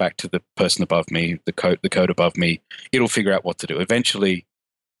the error back to the person above me, the code above me. It'll figure out what to do. Eventually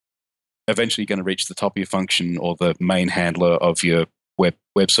you're going to reach the top of your function or the main handler of your web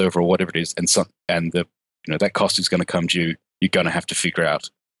server or whatever it is, and that cost is going to come due. You're going to have to figure out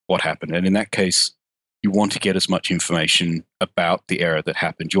what happened. And in that case, you want to get as much information about the error that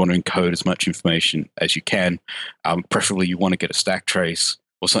happened. You want to encode as much information as you can. Preferably, you want to get a stack trace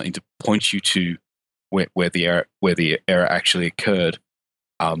or something to point you to where the error actually occurred.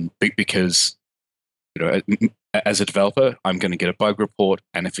 Because as a developer, I'm going to get a bug report,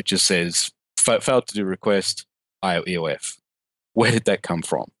 and if it just says failed to do request IOEOF, where did that come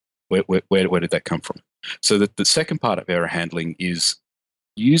from? Where did that come from? So the second part of error handling is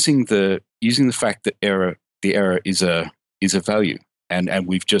using the fact that the error is a value, and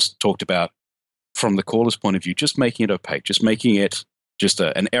we've just talked about, from the caller's point of view, just making it opaque, just making it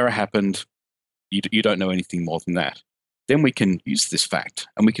an error happened. You don't know anything more than that. Then we can use this fact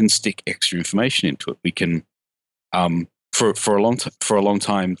and we can stick extra information into it. We can, for a long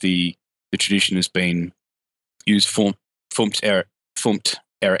time, the tradition has been use fumt error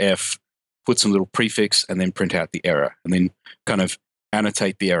f, put some little prefix, and then print out the error, and then kind of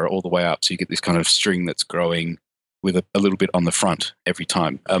annotate the error all the way up, so you get this kind of string that's growing with a little bit on the front every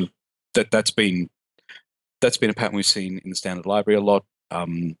time. That's been a pattern we've seen in the standard library a lot.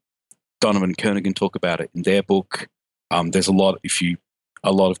 Donovan and Kernighan talk about it in their book. There's a lot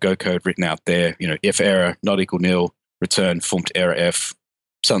of Go code written out there. If error not equal nil, return fumt error f,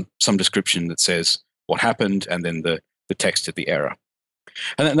 some description that says what happened, and then the text of the error.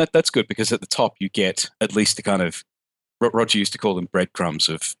 And that's good, because at the top you get at least the kind of, Roger used to call them breadcrumbs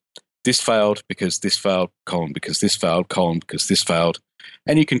of this failed because this failed, colon because this failed, colon because this failed.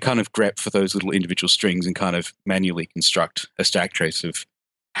 And you can kind of grep for those little individual strings and kind of manually construct a stack trace of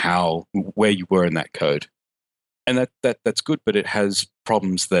where you were in that code. And that's good, but it has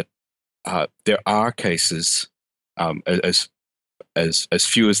problems that there are cases, as as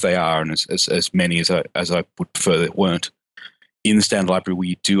few as they are, and as many as I would prefer that weren't, in the standard library,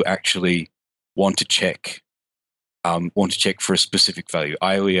 we do actually want to check for a specific value.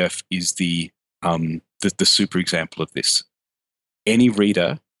 IOEF is the super example of this. Any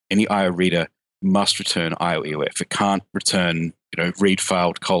IO reader must return IOEF. It can't return, read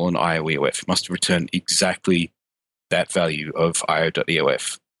filed : IOEF. It must return exactly that value of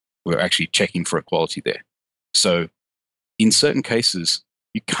IO.EOF. We're actually checking for equality there. So in certain cases,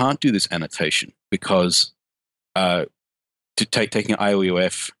 you can't do this annotation because taking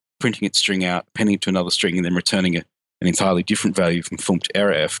IOEF, printing its string out, appending it to another string, and then returning an entirely different value from func to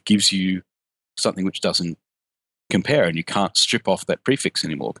errorf gives you something which doesn't compare, and you can't strip off that prefix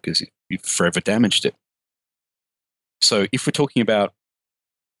anymore because you've forever damaged it. So if we're talking about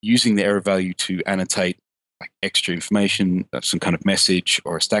using the error value to annotate like extra information, some kind of message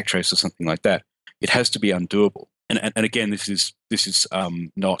or a stack trace or something like that, it has to be undoable. And again, this is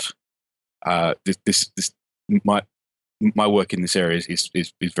not my work in this area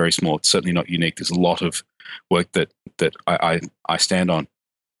is very small. It's certainly not unique. There's a lot of work that I stand on,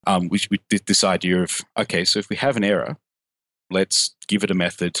 which this idea of, okay, so if we have an error, let's give it a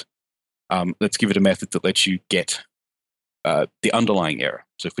method. Let's give it a method that lets you get the underlying error.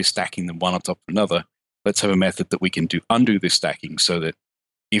 So if we're stacking them one on top of another, let's have a method that we can undo this stacking, so that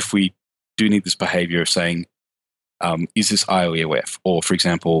if we do need this behavior of saying, is this IOEOF? Or for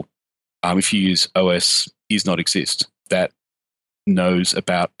example, if you use OS is not exist, that knows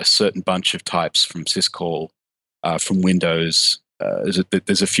about a certain bunch of types from syscall, from Windows.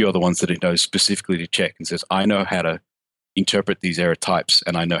 There's a few other ones that it knows specifically to check and says, I know how to interpret these error types,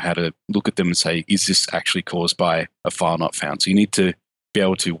 and I know how to look at them and say, is this actually caused by a file not found? So you need to be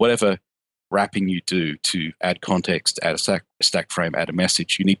able to, whatever wrapping you do to add context, add a stack frame, add a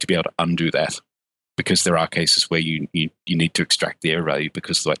message, you need to be able to undo that, because there are cases where you need to extract the error value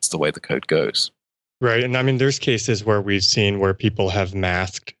because that's the way the code goes. Right. And I mean, there's cases where we've seen where people have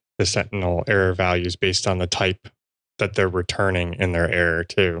masked the Sentinel error values based on the type that they're returning in their error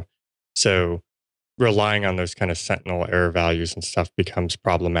too. So relying on those kind of Sentinel error values and stuff becomes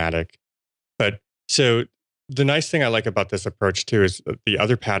problematic. But so the nice thing I like about this approach too is the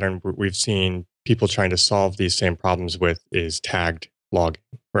other pattern we've seen people trying to solve these same problems with is tagged logging,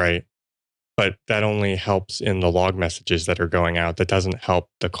 right? But that only helps in the log messages that are going out. That doesn't help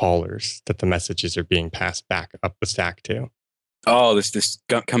the callers that the messages are being passed back up the stack to. Oh, this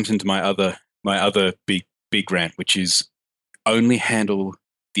comes into my other big rant, which is only handle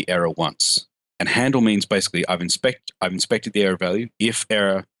the error once. And handle means basically I've inspected the error value. If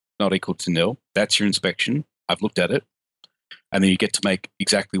error not equal to nil, that's your inspection. I've looked at it, and then you get to make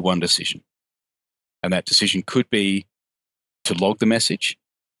exactly one decision. And that decision could be to log the message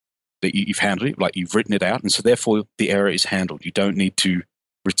that you've handled it, like you've written it out, and so therefore the error is handled. You don't need to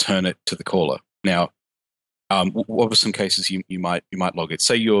return it to the caller. Now, what are some cases you might log it?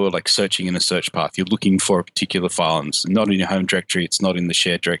 Say you're like searching in a search path. You're looking for a particular file, and it's not in your home directory. It's not in the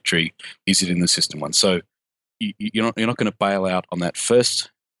shared directory. Is it in the system one? So you're not going to bail out on that first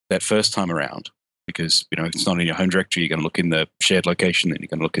time around, because it's not in your home directory. You're going to look in the shared location, then you're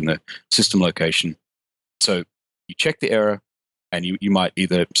going to look in the system location. So you check the error, and you might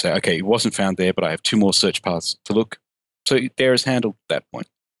either say, okay, it wasn't found there, but I have two more search paths to look. So the error is handled at that point.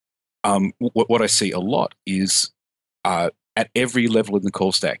 What I see a lot is at every level in the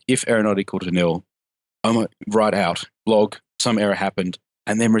call stack, if error not equal to nil, I'm going to write out, log, some error happened,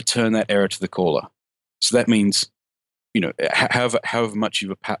 and then return that error to the caller. So that means, however much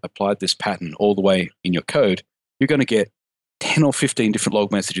you've applied this pattern all the way in your code, you're going to get 10 or 15 different log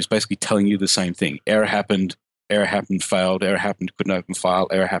messages basically telling you the same thing. Error happened, failed, error happened, couldn't open file,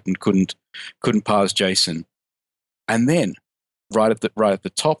 error happened, couldn't parse JSON. And then right at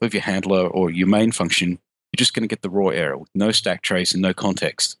the top of your handler or your main function, you're just going to get the raw error with no stack trace and no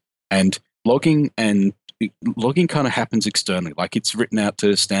context. And logging kind of happens externally, like it's written out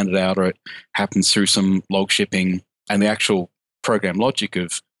to standard out, or it happens through some log shipping, and the actual program logic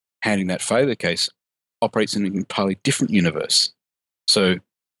of handling that failure case operates in an entirely different universe. So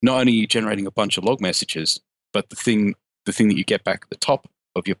not only are you generating a bunch of log messages, but the thing that you get back at the top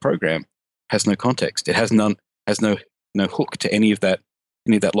of your program has no context. It has no hook to any of that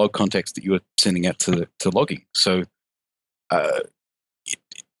log context that you were sending out to logging. So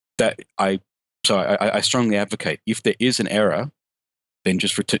I strongly advocate, if there is an error, then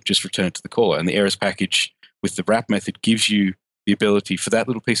just return it to the caller. And the errors package with the wrap method gives you the ability for that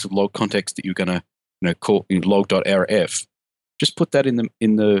little piece of log context that you're going to call log.errorf. Just put that in the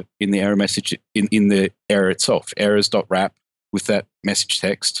error message in the error itself, errors.wrap with that message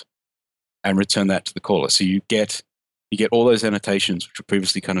text, and return that to the caller. So you get You get all those annotations, which were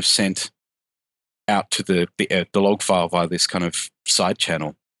previously kind of sent out to the log file via this kind of side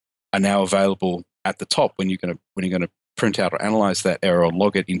channel, are now available at the top when you're going to print out or analyze that error or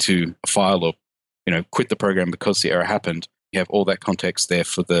log it into a file, or quit the program because the error happened. You have all that context there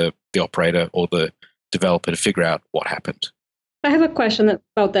for the operator or the developer to figure out what happened. I have a question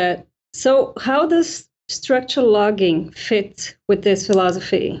about that. So how does structured logging fit with this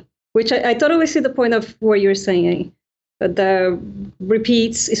philosophy? Which I totally see the point of what you're saying. The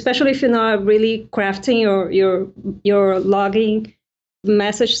repeats, especially if you're not really crafting your logging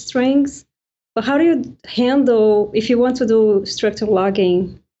message strings. But how do you handle, if you want to do structured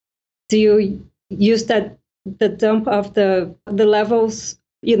logging, do you use the dump of the levels,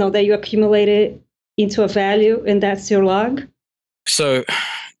 that you accumulated into a value, and that's your log? So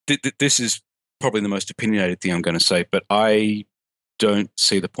this is probably the most opinionated thing I'm going to say, but I don't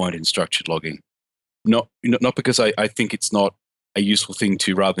see the point in structured logging. Not because I think it's not a useful thing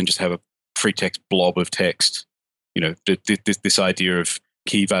to, rather than just have a free text blob of text. This idea of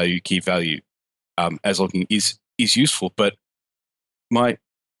key value as logging is useful, but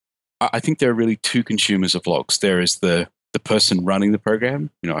I think there are really two consumers of logs. There is the person running the program.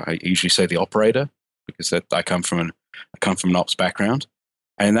 I usually say the operator, because I come from an ops background,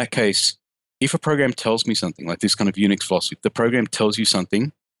 and in that case, if a program tells me something, like this kind of Unix philosophy, if the program tells you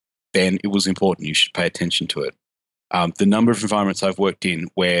something, then it was important. You should pay attention to it. The number of environments I've worked in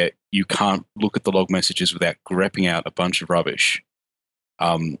where you can't look at the log messages without grepping out a bunch of rubbish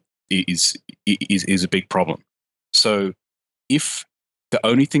is a big problem. So if the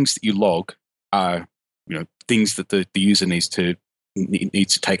only things that you log are things that the user needs to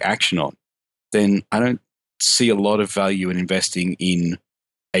take action on, then I don't see a lot of value in investing in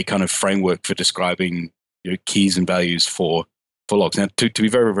a kind of framework for describing keys and values for logs. Now, to be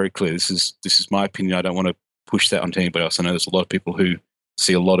very, very clear, this is my opinion. I don't want to push that onto anybody else. I know there's a lot of people who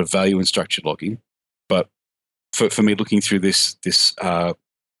see a lot of value in structured logging, but for me, looking through this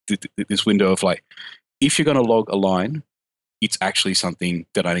window of, like, if you're going to log a line, it's actually something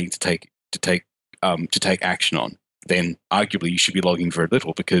that I need to take action on. Then arguably you should be logging very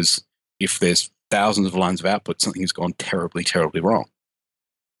little, because if there's thousands of lines of output, something has gone terribly, terribly wrong.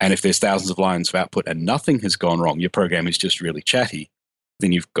 And if there's thousands of lines of output and nothing has gone wrong, your program is just really chatty,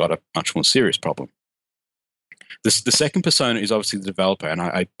 then you've got a much more serious problem. The second persona is obviously the developer, and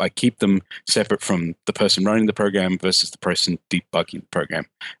I keep them separate from the person running the program versus the person debugging the program.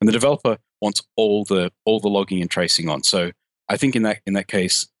 And the developer wants all the logging and tracing on. So I think in that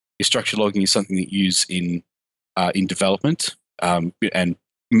case, your structured logging is something that you use in development, and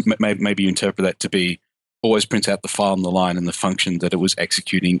maybe you interpret that to be always print out the file on the line and the function that it was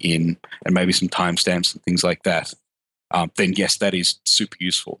executing in, and maybe some timestamps and things like that. Then yes, that is super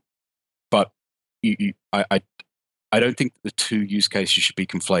useful. But I don't think the two use cases should be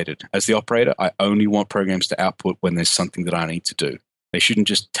conflated. As the operator, I only want programs to output when there's something that I need to do. They shouldn't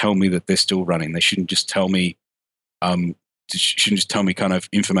just tell me that they're still running. They shouldn't just tell me kind of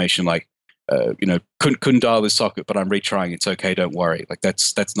information like, couldn't dial this socket, but I'm retrying. It's okay, don't worry. Like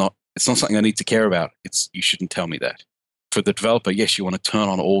it's not something I need to care about. You shouldn't tell me that. For the developer, yes, you want to turn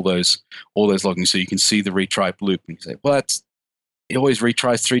on all those logging so you can see the retry loop, and you say, well, it always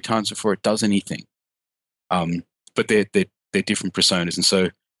retries 3 times before it does anything. But they're different personas, and so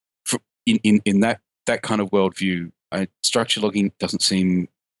in that kind of worldview, structured logging doesn't seem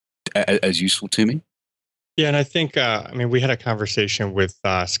as useful to me. Yeah, and I think we had a conversation with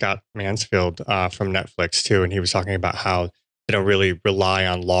Scott Mansfield from Netflix too, and he was talking about how they don't really rely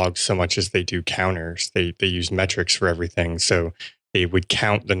on logs so much as they do counters. They use metrics for everything, so they would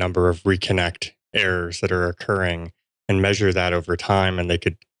count the number of reconnect errors that are occurring and measure that over time, and they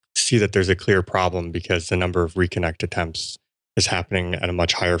could see that there's a clear problem because the number of reconnect attempts is happening at a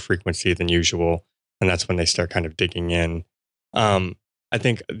much higher frequency than usual, and that's when they start kind of digging in. I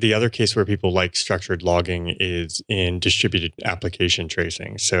think the other case where people like structured logging is in distributed application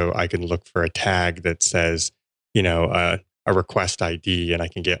tracing. So I can look for a tag that says, a request ID, and I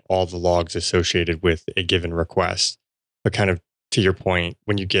can get all the logs associated with a given request. But kind of to your point,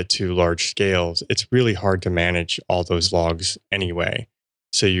 when you get to large scales, it's really hard to manage all those logs anyway.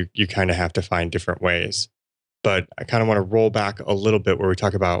 So you kind of have to find different ways. But I kind of want to roll back a little bit where we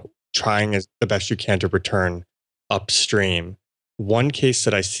talk about trying the best you can to return upstream. One case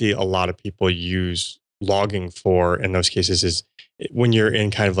that I see a lot of people use logging for in those cases is when you're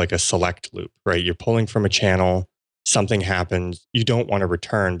in kind of like a select loop, right? You're pulling from a channel, something happens, you don't want to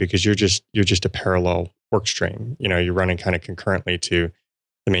return because you're just a parallel work stream. You're running kind of concurrently to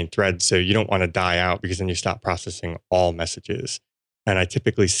the main thread. So you don't want to die out because then you stop processing all messages. And I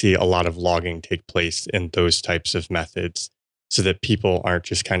typically see a lot of logging take place in those types of methods so that people aren't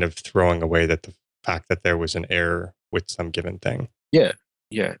just kind of throwing away the fact that there was an error with some given thing. Yeah,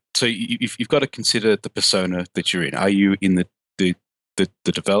 yeah. So you've got to consider the persona that you're in. Are you in the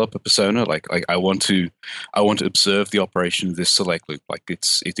developer persona? Like I want to observe the operation of this select loop. Like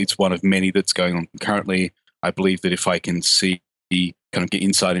it's one of many that's going on currently. I believe that if I can see, kind of get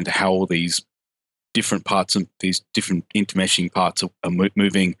insight into how all these different parts and these different intermeshing parts are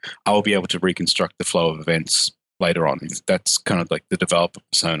moving, I will be able to reconstruct the flow of events later on. That's kind of like the developer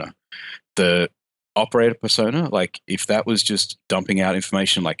persona. The operator persona, like if that was just dumping out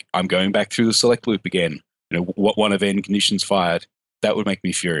information, like I'm going back through the select loop again, what one of n conditions fired, that would make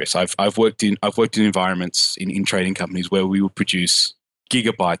me furious. I've worked in environments in trading companies where we would produce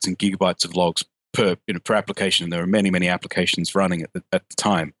gigabytes and gigabytes of logs per application, and there are many applications running at the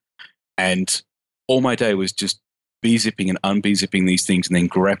time, and all my day was just bezipping and unbezipping these things and then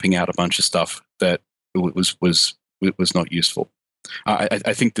grepping out a bunch of stuff that was not useful.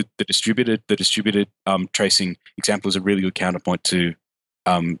 I think that the distributed tracing example is a really good counterpoint to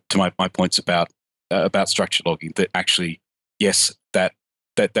my points about structured logging. That actually, yes, that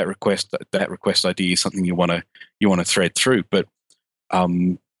request ID is something you want to thread through, but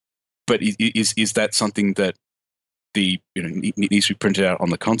is that something that it needs to be printed out on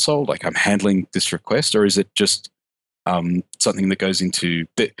the console? Like I'm handling this request, or is it just something that goes into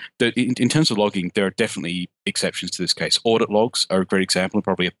in terms of logging? There are definitely exceptions to this case. Audit logs are a great example,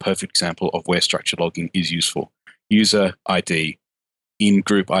 probably a perfect example of where structured logging is useful. User ID, in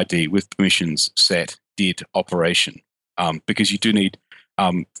group ID with permissions set, did operation, because you do need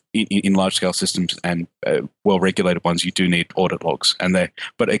in large scale systems and well regulated ones, you do need audit logs.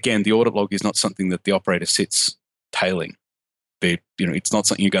 But again, the audit log is not something that the operator sits tailing. It's not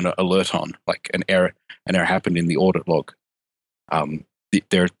something you're going to alert on, like an error happened in the audit log.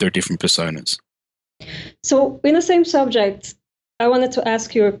 There are different personas. So in the same subject, I wanted to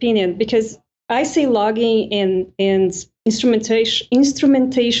ask your opinion, because I see logging and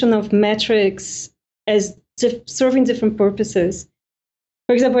instrumentation of metrics as serving different purposes.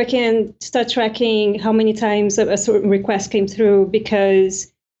 For example, I can start tracking how many times a certain request came through,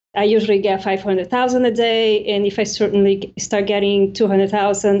 because I usually get 500,000 a day. And if I certainly start getting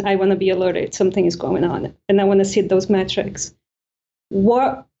 200,000, I want to be alerted something is going on. And I want to see those metrics.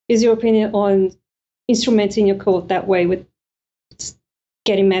 What is your opinion on instrumenting your code that way with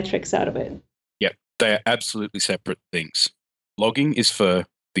getting metrics out of it? Yeah, they are absolutely separate things. Logging is for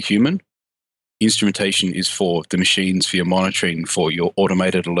the human. Instrumentation is for the machines, for your monitoring, for your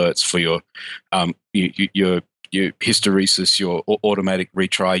automated alerts, for your hysteresis, your automatic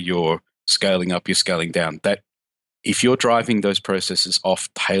retry, your scaling up, your scaling down. That if you're driving those processes off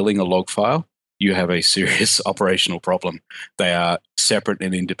tailing a log file, you have a serious operational problem. They are separate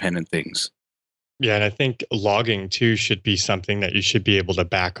and independent things. Yeah, and I think logging too should be something that you should be able to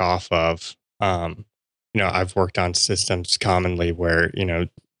back off of. I've worked on systems commonly where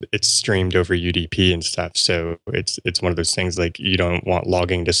it's streamed over UDP and stuff. So it's one of those things, like you don't want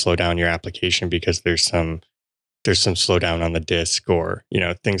logging to slow down your application because there's some slowdown on the disk, or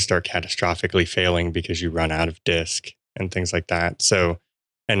things start catastrophically failing because you run out of disk and things like that. So,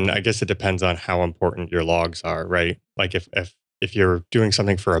 and I guess it depends on how important your logs are, right? Like if you're doing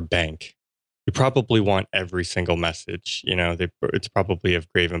something for a bank, you probably want every single message. It's probably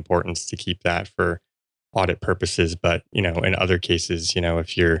of grave importance to keep that for audit purposes. But in other cases,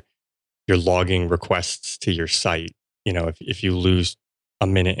 if you're logging requests to your site, if you lose a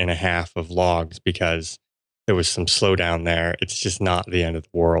minute and a half of logs because there was some slowdown there, it's just not the end of the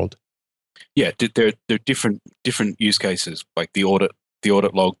world. Yeah, there are different use cases, like the audit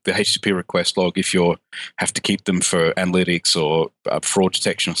log, the HTTP request log, if you have to keep them for analytics or fraud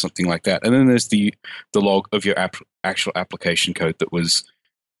detection or something like that. And then there's the log of your actual application code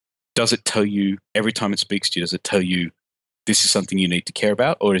does it tell you every time it speaks to you, does it tell you this is something you need to care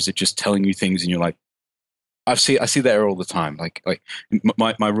about, or is it just telling you things and you're like, I see that error all the time. Like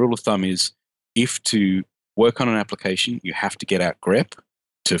my rule of thumb is, if to work on an application, you have to get out grep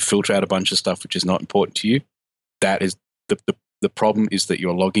to filter out a bunch of stuff which is not important to you. That is the problem, is that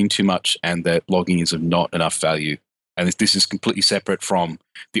you're logging too much and that logging is of not enough value. And this is completely separate from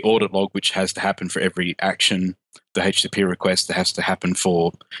the audit log, which has to happen for every action, the HTTP request that has to happen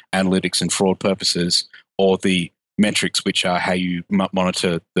for analytics and fraud purposes, or the metrics, which are how you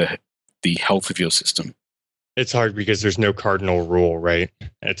monitor the health of your system. It's hard because there's no cardinal rule, right?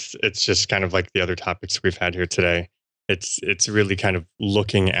 It's just kind of like the other topics we've had here today. It's really kind of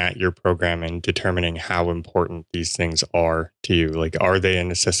looking at your program and determining how important these things are to you. Like, are they a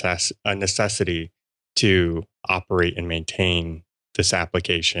necessity to operate and maintain this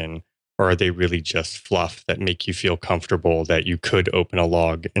application? Or are they really just fluff that make you feel comfortable that you could open a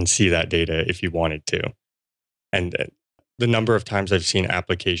log and see that data if you wanted to? And the number of times I've seen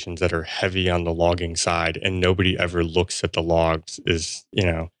applications that are heavy on the logging side and nobody ever looks at the logs is,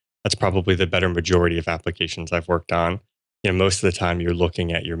 that's probably the better majority of applications I've worked on. Most of the time you're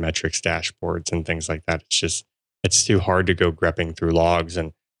looking at your metrics dashboards and things like that. It's too hard to go grepping through logs,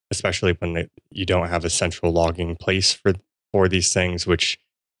 and especially when you don't have a central logging place for these things, which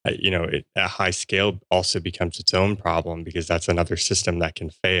at high scale also becomes its own problem, because that's another system that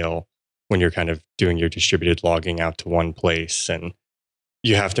can fail when you're kind of doing your distributed logging out to one place, and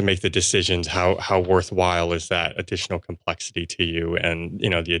you have to make the decisions. How worthwhile is that additional complexity to you, and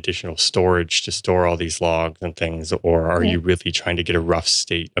the additional storage to store all these logs and things, or are you really trying to get a rough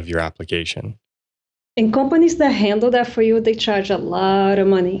state of your application? And companies that handle that for you, they charge a lot of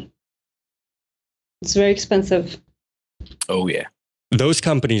money. It's very expensive. Oh yeah. Those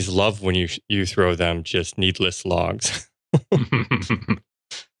companies love when you throw them just needless logs.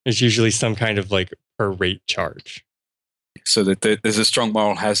 There's usually some kind of like per rate charge. So that there's a strong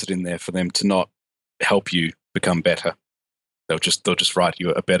moral hazard in there for them to not help you become better. They'll just write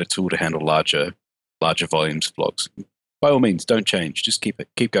you a better tool to handle larger volumes of logs. By all means, don't change. Just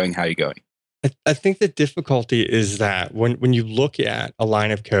keep going how you're going. I think the difficulty is that when you look at a line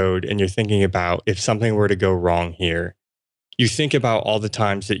of code and you're thinking about if something were to go wrong here, you think about all the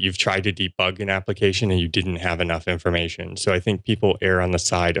times that you've tried to debug an application and you didn't have enough information. So I think people err on the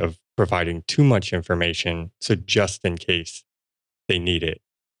side of providing too much information, so just in case they need it.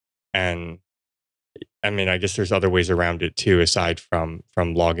 And I mean, I guess there's other ways around it too, aside from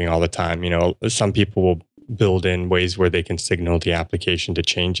logging all the time. Some people will build in ways where they can signal the application to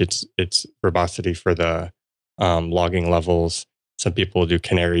change its verbosity for the logging levels. Some people will do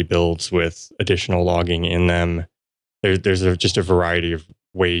canary builds with additional logging in them. There's just a variety of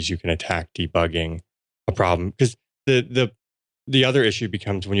ways you can attack debugging a problem. Because the other issue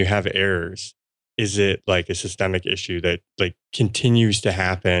becomes when you have errors, is it like a systemic issue that like continues to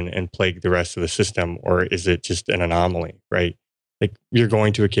happen and plague the rest of the system, or is it just an anomaly, right? Like you're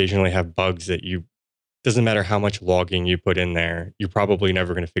going to occasionally have bugs that doesn't matter how much logging you put in there, you're probably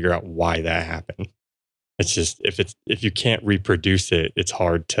never going to figure out why that happened. It's just if you can't reproduce it, it's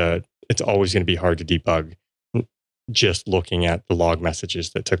always going to be hard to debug. Just looking at the log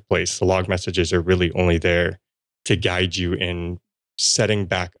messages that took place. The log messages are really only there to guide you in setting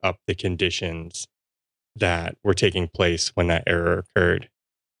back up the conditions that were taking place when that error occurred.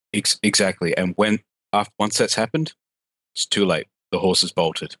 Exactly. And once that's happened, it's too late. The horse is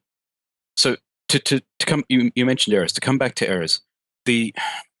bolted. So to come, you mentioned errors. To come back to errors,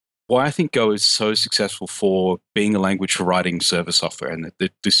 why I think Go is so successful for being a language for writing server software, and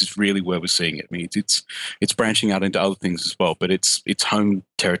that this is really where we're seeing it. I mean, it's branching out into other things as well, but its home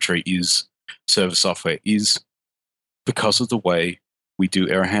territory is server software, is because of the way we do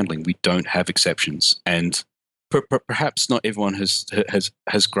error handling. We don't have exceptions, and perhaps not everyone has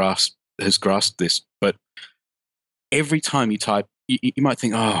grasped this. But every time you type, you might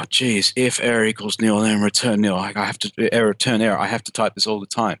think, oh, geez, if error equals nil, then return nil. I have to return error. I have to type this all the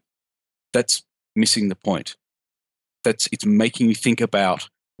time. That's missing the point. It's making you think about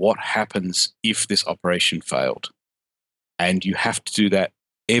what happens if this operation failed. And you have to do that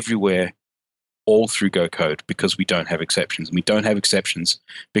everywhere, all through Go code, because we don't have exceptions. And we don't have exceptions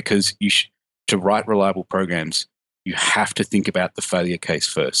because to write reliable programs, you have to think about the failure case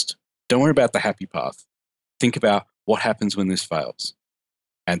first. Don't worry about the happy path. Think about what happens when this fails.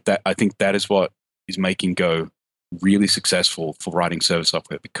 And I think that is what is making Go really successful for writing server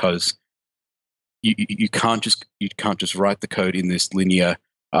software, because you can't just write the code in this linear.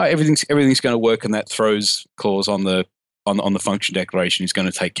 Everything's going to work, and that throws clause on the function declaration is going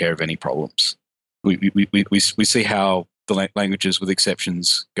to take care of any problems. We see how the languages with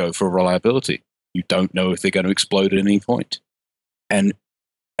exceptions go for reliability. You don't know if they're going to explode at any point. And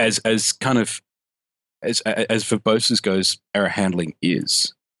as verbose as Go's error handling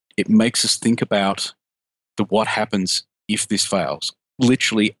is, it makes us think about what happens if this fails,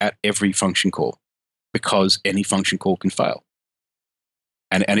 literally at every function call, because any function call can fail.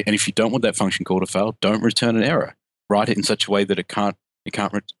 And if you don't want that function call to fail, don't return an error. Write it in such a way that it can't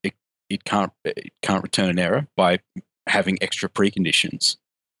return an error by having extra preconditions,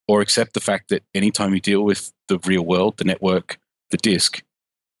 or accept the fact that anytime you deal with the real world, the network, the disk,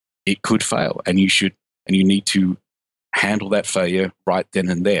 it could fail, and you need to handle that failure right then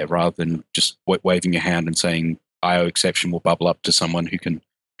and there, rather than just waving your hand and saying IO exception will bubble up to someone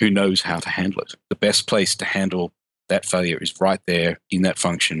who knows how to handle it. The best place to handle that failure is right there in that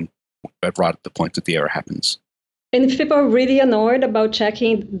function, right at the point that the error happens. And if people are really annoyed about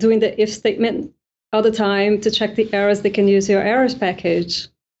doing the if statement all the time to check the errors, they can use your errors package,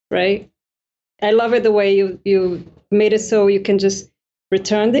 right? I love it the way you made it so you can just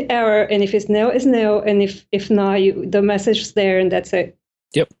return the error, and if it's no, it's no, and if not, the message is there, and that's it.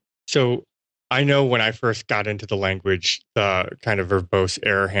 Yep. So I know when I first got into the language, the kind of verbose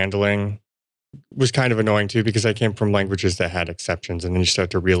error handling was kind of annoying too, because I came from languages that had exceptions, and then you start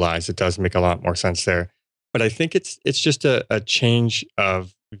to realize it does make a lot more sense there. But I think it's just a change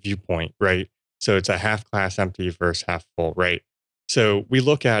of viewpoint, right? So it's a half class empty versus half full, right? So we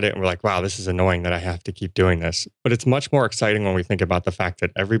look at it and we're like, wow, this is annoying that I have to keep doing this. But it's much more exciting when we think about the fact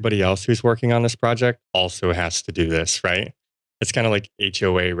that everybody else who's working on this project also has to do this, right? It's kind of like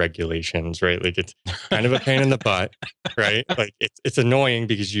HOA regulations, right? Like it's kind of a pain in the butt, right? Like it's annoying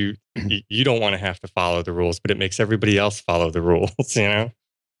because you don't want to have to follow the rules, but it makes everybody else follow the rules, you know?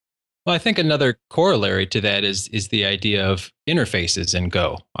 Well, I think another corollary to that is the idea of interfaces in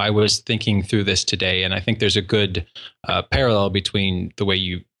Go. I was thinking through this today, and I think there's a good parallel between the way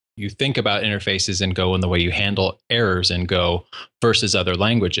you think about interfaces in Go and the way you handle errors in Go versus other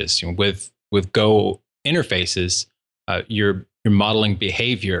languages. You know, with Go interfaces, you're modeling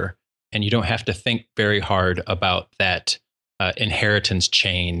behavior, and you don't have to think very hard about that inheritance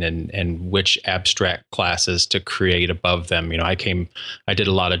chain and which abstract classes to create above them. You know, I did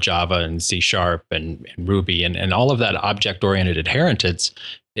a lot of Java and C# and Ruby and all of that object-oriented inheritance.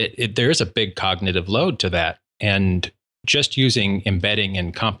 There is a big cognitive load to that. And just using embedding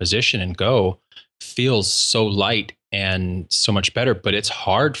and composition in Go feels so light and so much better, but it's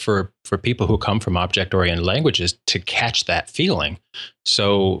hard for people who come from object-oriented languages to catch that feeling.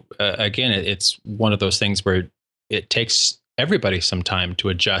 So again, it's one of those things where it takes everybody some time to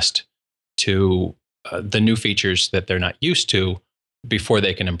adjust to the new features that they're not used to before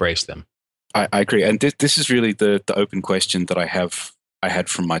they can embrace them. I agree, and this is really the open question that I had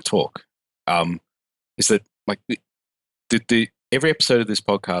from my talk. Is that like the every episode of this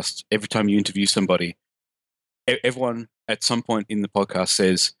podcast, every time you interview somebody, everyone at some point in the podcast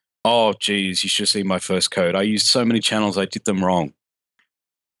says, "Oh, geez, you should see my first code. I used so many channels, I did them wrong."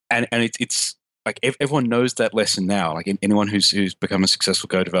 And it's like everyone knows that lesson now. Like anyone who's become a successful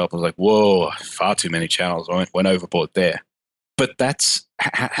Go developer is like, "Whoa, far too many channels. I went overboard there." But that's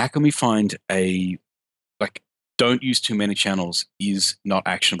how can we find don't use too many channels is not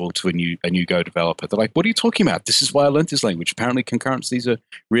actionable to a new Go developer. They're like, "What are you talking about? This is why I learned this language. Apparently, concurrency is a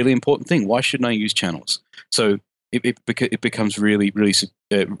really important thing. Why shouldn't I use channels?" So it becomes really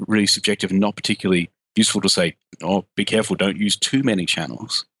subjective and not particularly useful to say, "Oh, be careful! Don't use too many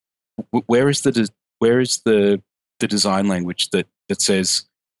channels." Where is the design language that says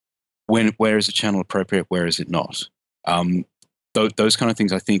where is a channel appropriate, where is it not? Those kind of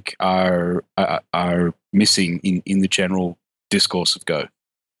things I think are missing in the general discourse of Go,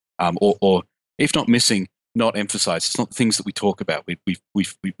 or if not missing, not emphasized. It's not the things that we talk about.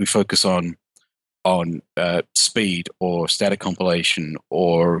 We focus on speed or static compilation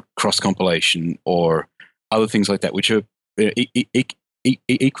or cross compilation or other things like that, which are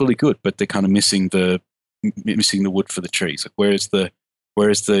equally good, but they're kind of missing the wood for the trees. Like where's the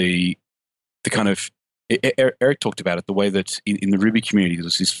kind of Eric talked about it, the way that in the Ruby community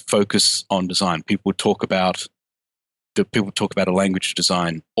there's this focus on design. People would talk about a language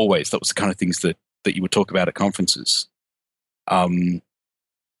design always. That was the kind of things that you would talk about at conferences.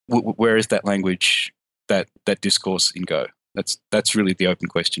 Where is that language, that discourse in Go? That's really the open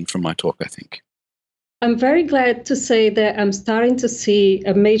question from my talk, I think. I'm very glad to say that I'm starting to see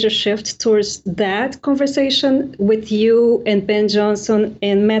a major shift towards that conversation with you and Ben Johnson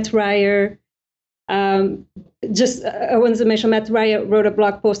and Matt Ryer. I wanted to mention Matt Ryer wrote a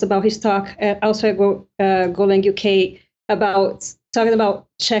blog post about his talk also at Golang UK about talking about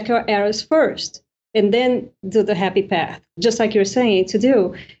check your errors first and then do the happy path, just like you're saying to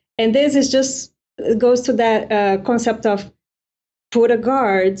do. And this is just goes to that concept of put a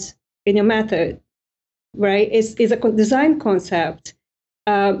guard in your method, right? It's a design concept.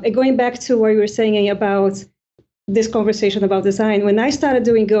 Going back to what you were saying about this conversation about design, when I started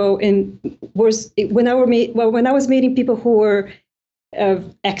doing Go and when I was meeting people who were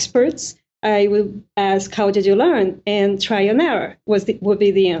experts, I would ask, "How did you learn?" And try and error would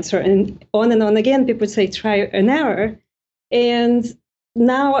be the answer. And on again, people would say try and error. And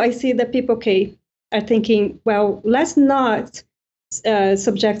now I see that people are thinking, well, let's not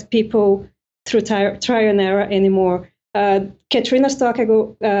subject people through try and error anymore. Katrina's talk at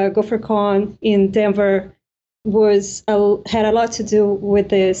GopherCon in Denver had a lot to do with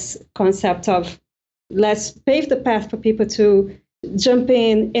this concept of let's pave the path for people to jump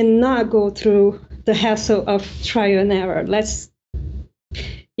in and not go through the hassle of trial and error. Let's,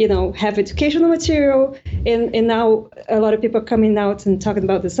 have educational material, and now a lot of people are coming out and talking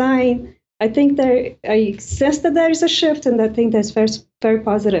about design. I think I sense that there is a shift, and I think that's very, very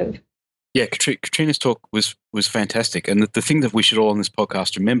positive. Yeah, Katrina's talk was fantastic, and the thing that we should all on this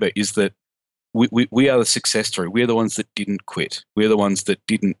podcast remember is that we are the success story. We're the ones that didn't quit. We're the ones that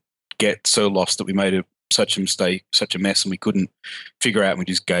didn't get so lost that we made such a mistake, such a mess, and we couldn't figure out, and we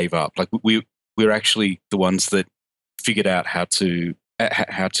just gave up. Like we're actually the ones that figured out how to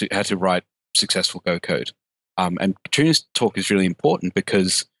write successful Go code. And Katrina's talk is really important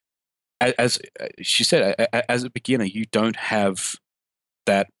because, as she said, as a beginner, you don't have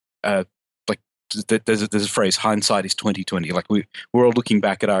that. There's a phrase, hindsight is 20/20. Like we're all looking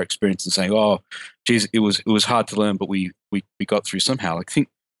back at our experience and saying, "Oh, geez, it was hard to learn, but we got through somehow." Like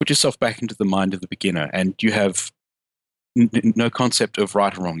put yourself back into the mind of the beginner, and you have no concept of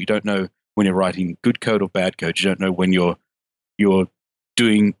right or wrong. You don't know when you're writing good code or bad code. You don't know when you're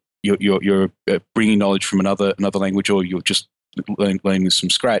doing you're bringing knowledge from another language, or you're just learning this from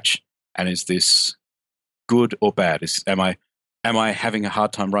scratch. And is this good or bad? Am I having a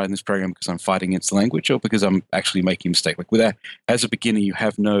hard time writing this program because I'm fighting against the language, or because I'm actually making a mistake? Like with that, as a beginner, you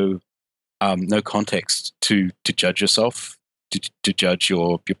have no context to judge yourself, to judge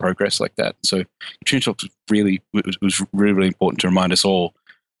your progress like that. So Katrina talk was really important to remind us all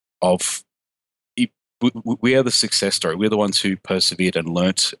of. We are the success story. We're the ones who persevered and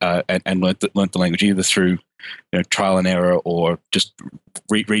learnt learnt the language, either through trial and error, or just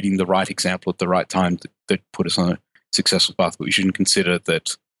reading the right example at the right time that put us on a successful path. But we shouldn't consider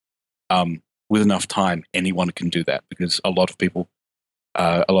that with enough time anyone can do that, because a lot of people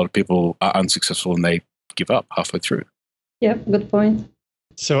are unsuccessful and they give up halfway through. Yeah, good point.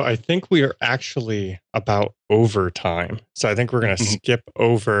 So I think we are actually about over time. So I think we're going to skip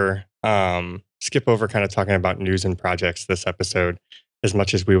over kind of talking about news and projects this episode, as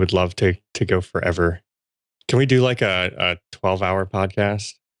much as we would love to go forever. Can we do like a 12-hour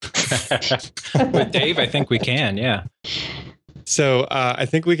podcast? With Dave, I think we can, yeah. So I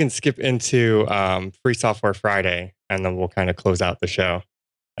think we can skip into Free Software Friday, and then we'll kind of close out the show.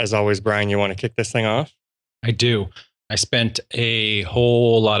 As always, Brian, you want to kick this thing off? I do. I spent a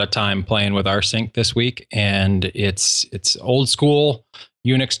whole lot of time playing with rsync this week, and it's old school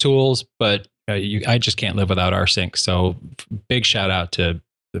Unix tools, but I just can't live without rsync. So big shout out to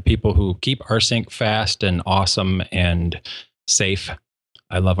the people who keep rsync fast and awesome and safe.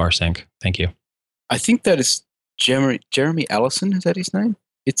 I love rsync. Thank you. I think that is Jeremy Allison. Is that his name?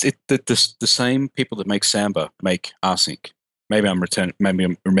 It's the same people that make Samba make rsync. Maybe I'm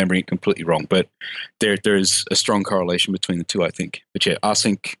remembering it completely wrong, but there is a strong correlation between the two, I think. But yeah,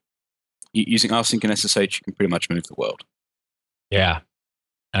 rsync, using rsync and SSH, you can pretty much move the world. Yeah.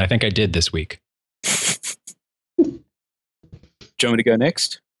 And I think I did this week. Do you want me to go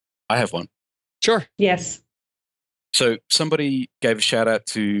next? I have one. Sure. Yes. So somebody gave a shout out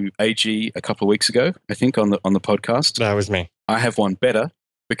to AG a couple of weeks ago, I think, on the podcast. That was me. I have one better,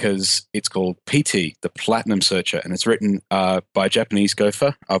 because it's called PT, the Platinum Searcher, and it's written by a Japanese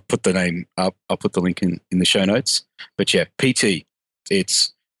gopher. I'll put the name up. I'll put the link in the show notes. But yeah, PT,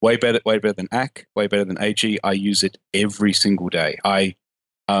 it's way better than ACK, way better than AG. I use it every single day.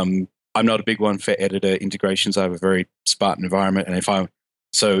 I'm not a big one for editor integrations. I have a very Spartan environment, and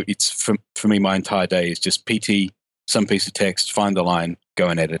so it's for me, my entire day is just PT, some piece of text, find the line, go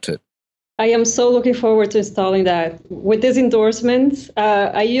and edit it. I am so looking forward to installing that. With these endorsements,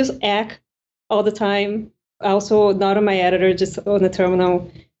 I use ACK all the time. Also, not on my editor, just on the terminal.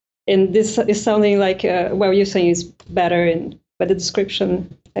 And this is sounding like what you're saying is better. And by the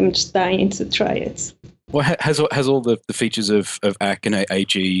description, I'm just dying to try it. Well, has all the features of ACK and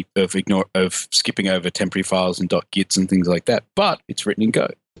AG of skipping over temporary files and .gits and things like that, but it's written in Go.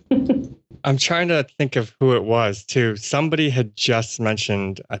 I'm trying to think of who it was too. Somebody had just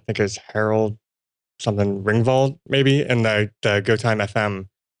mentioned, I think it was Harold something Ringwald, maybe, in the GoTime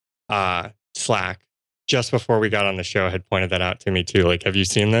FM Slack just before we got on the show, had pointed that out to me too. Like, have you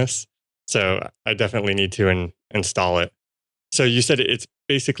seen this? So I definitely need to install it. So you said it's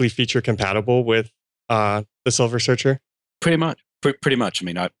basically feature compatible with the Silver Searcher? Pretty much. I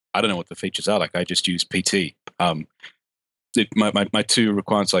mean, I don't know what the features are. Like, I just use PT. My two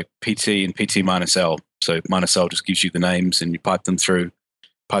requirements, like PT and PT-L. So -L just gives you the names, and you pipe them through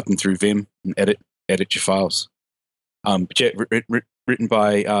Vim and edit your files. But yeah, written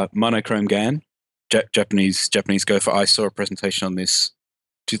by Monochrome Gan, Japanese gopher. I saw a presentation on this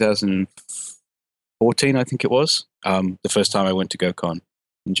 2014, I think it was. The first time I went to GoCon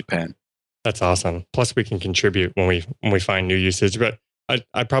in Japan. That's awesome. Plus, we can contribute when we find new usage. But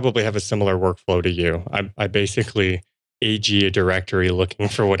I probably have a similar workflow to you. I basically AG a directory looking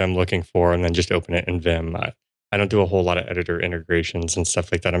for what I'm looking for and then just open it in Vim. I don't do a whole lot of editor integrations and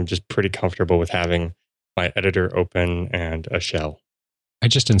stuff like that. I'm just pretty comfortable with having my editor open and a shell. I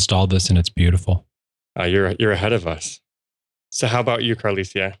just installed this and it's beautiful. You're ahead of us. So how about you,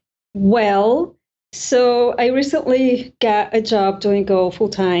 Carlicia? Well, so I recently got a job doing Go full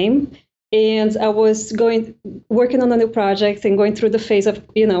time, and I was working on a new project and going through the phase of,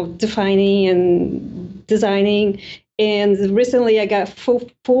 defining and designing. And recently I got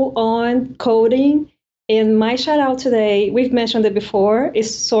full on coding. And my shout out today, we've mentioned it before, is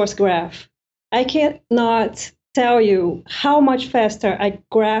SourceGraph. I cannot tell you how much faster I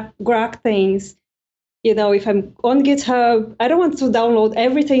grok things. If I'm on GitHub, I don't want to download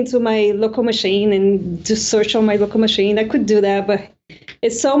everything to my local machine and just search on my local machine. I could do that, but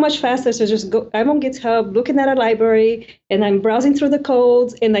it's so much faster to just go. I'm on GitHub looking at a library and I'm browsing through the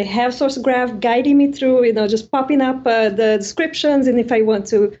codes and I have SourceGraph guiding me through, just popping up the descriptions. And if I want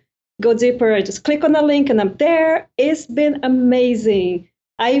to go deeper, I just click on the link and I'm there. It's been amazing.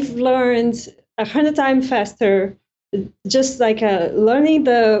 I've learned 100 times faster, just like learning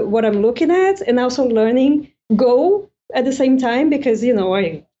what I'm looking at and also learning Go at the same time because,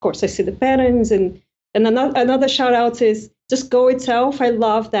 of course I see the patterns and another shout out is just Go itself. I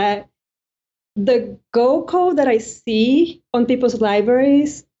love that the Go code that I see on people's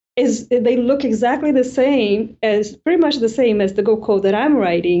libraries they look exactly pretty much the same as the Go code that I'm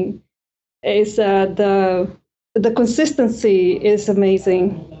writing. Is the consistency is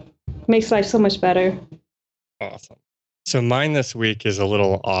amazing. Makes life so much better. Awesome. So mine this week is a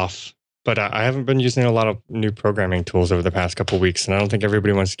little off, but I haven't been using a lot of new programming tools over the past couple of weeks, and I don't think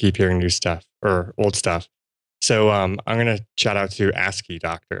everybody wants to keep hearing new stuff or old stuff. So I'm going to shout out to ASCII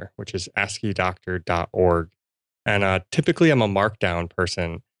Doctor, which is asciidoctor.org. And typically I'm a Markdown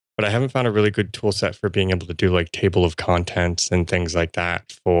person, but I haven't found a really good tool set for being able to do like table of contents and things like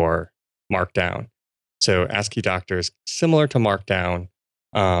that for Markdown. So ASCII Doctor is similar to Markdown.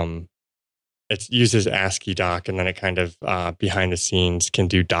 It uses ASCII Doc, and then it kind of behind the scenes can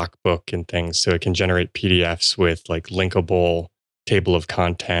do DocBook and things. So it can generate PDFs with like linkable table of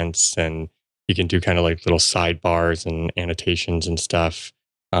contents, and you can do kind of like little sidebars and annotations and stuff.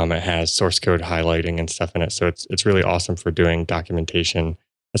 It has source code highlighting and stuff in it. So it's really awesome for doing documentation,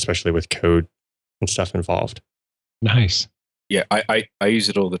 especially with code and stuff involved. Nice. Yeah, I use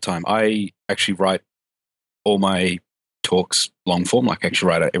it all the time. I actually write all my talks long form, like I actually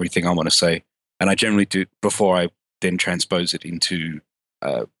write out everything I want to say. And I generally do before I then transpose it into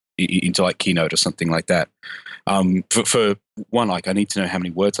like Keynote or something like that. For one, like I need to know how many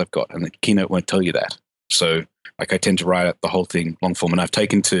words I've got, and the Keynote won't tell you that. So like I tend to write out the whole thing long form, and I've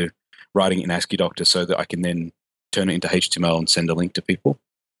taken to writing in ASCII Doctor so that I can then turn it into HTML and send a link to people.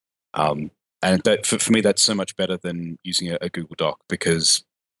 And that for me, that's so much better than using a Google Doc, because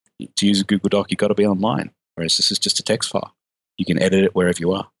to use a Google Doc, you've got to be online, whereas this is just a text file. You can edit it wherever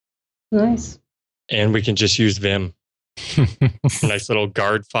you are. Nice. And we can just use Vim. Nice little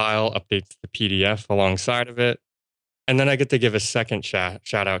guard file, updates the PDF alongside of it. And then I get to give a second shout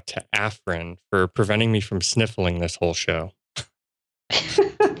out to Afrin for preventing me from sniffling this whole show.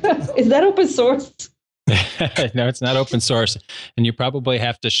 Is that open source? No, it's not open source. And you probably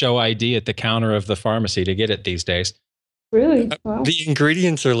have to show ID at the counter of the pharmacy to get it these days. Really? Wow. The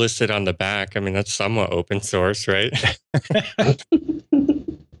ingredients are listed on the back. I mean, that's somewhat open source, right?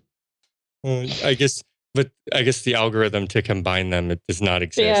 I guess the algorithm to combine them, it does not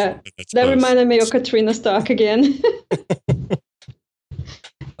exist. Yeah, that reminded me of Katrina's talk again. You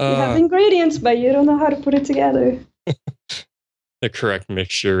have ingredients, but you don't know how to put it together. The correct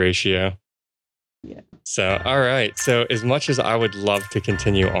mixture ratio. Yeah. So, all right. So as much as I would love to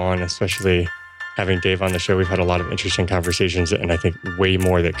continue on, especially having Dave on the show, we've had a lot of interesting conversations, and I think way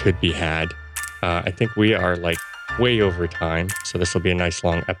more that could be had. I think we are like way over time, so this will be a nice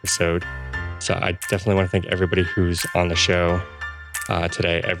long episode. So I definitely want to thank everybody who's on the show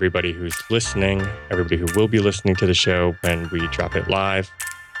today, everybody who's listening, everybody who will be listening to the show when we drop it live.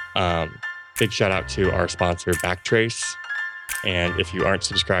 Big shout out to our sponsor, Backtrace. And if you aren't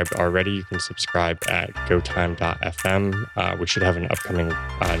subscribed already, you can subscribe at gotime.fm. We should have an upcoming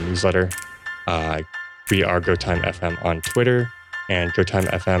newsletter. We are GoTime FM on Twitter and GoTime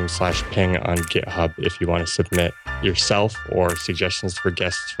FM/ping on GitHub if you want to submit yourself or suggestions for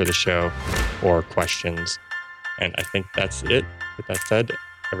guests for the show or questions. And I think that's it. With that said,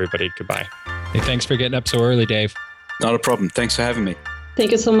 everybody, goodbye. Hey, thanks for getting up so early, Dave. Not a problem. Thanks for having me.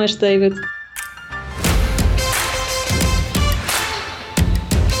 Thank you so much, David.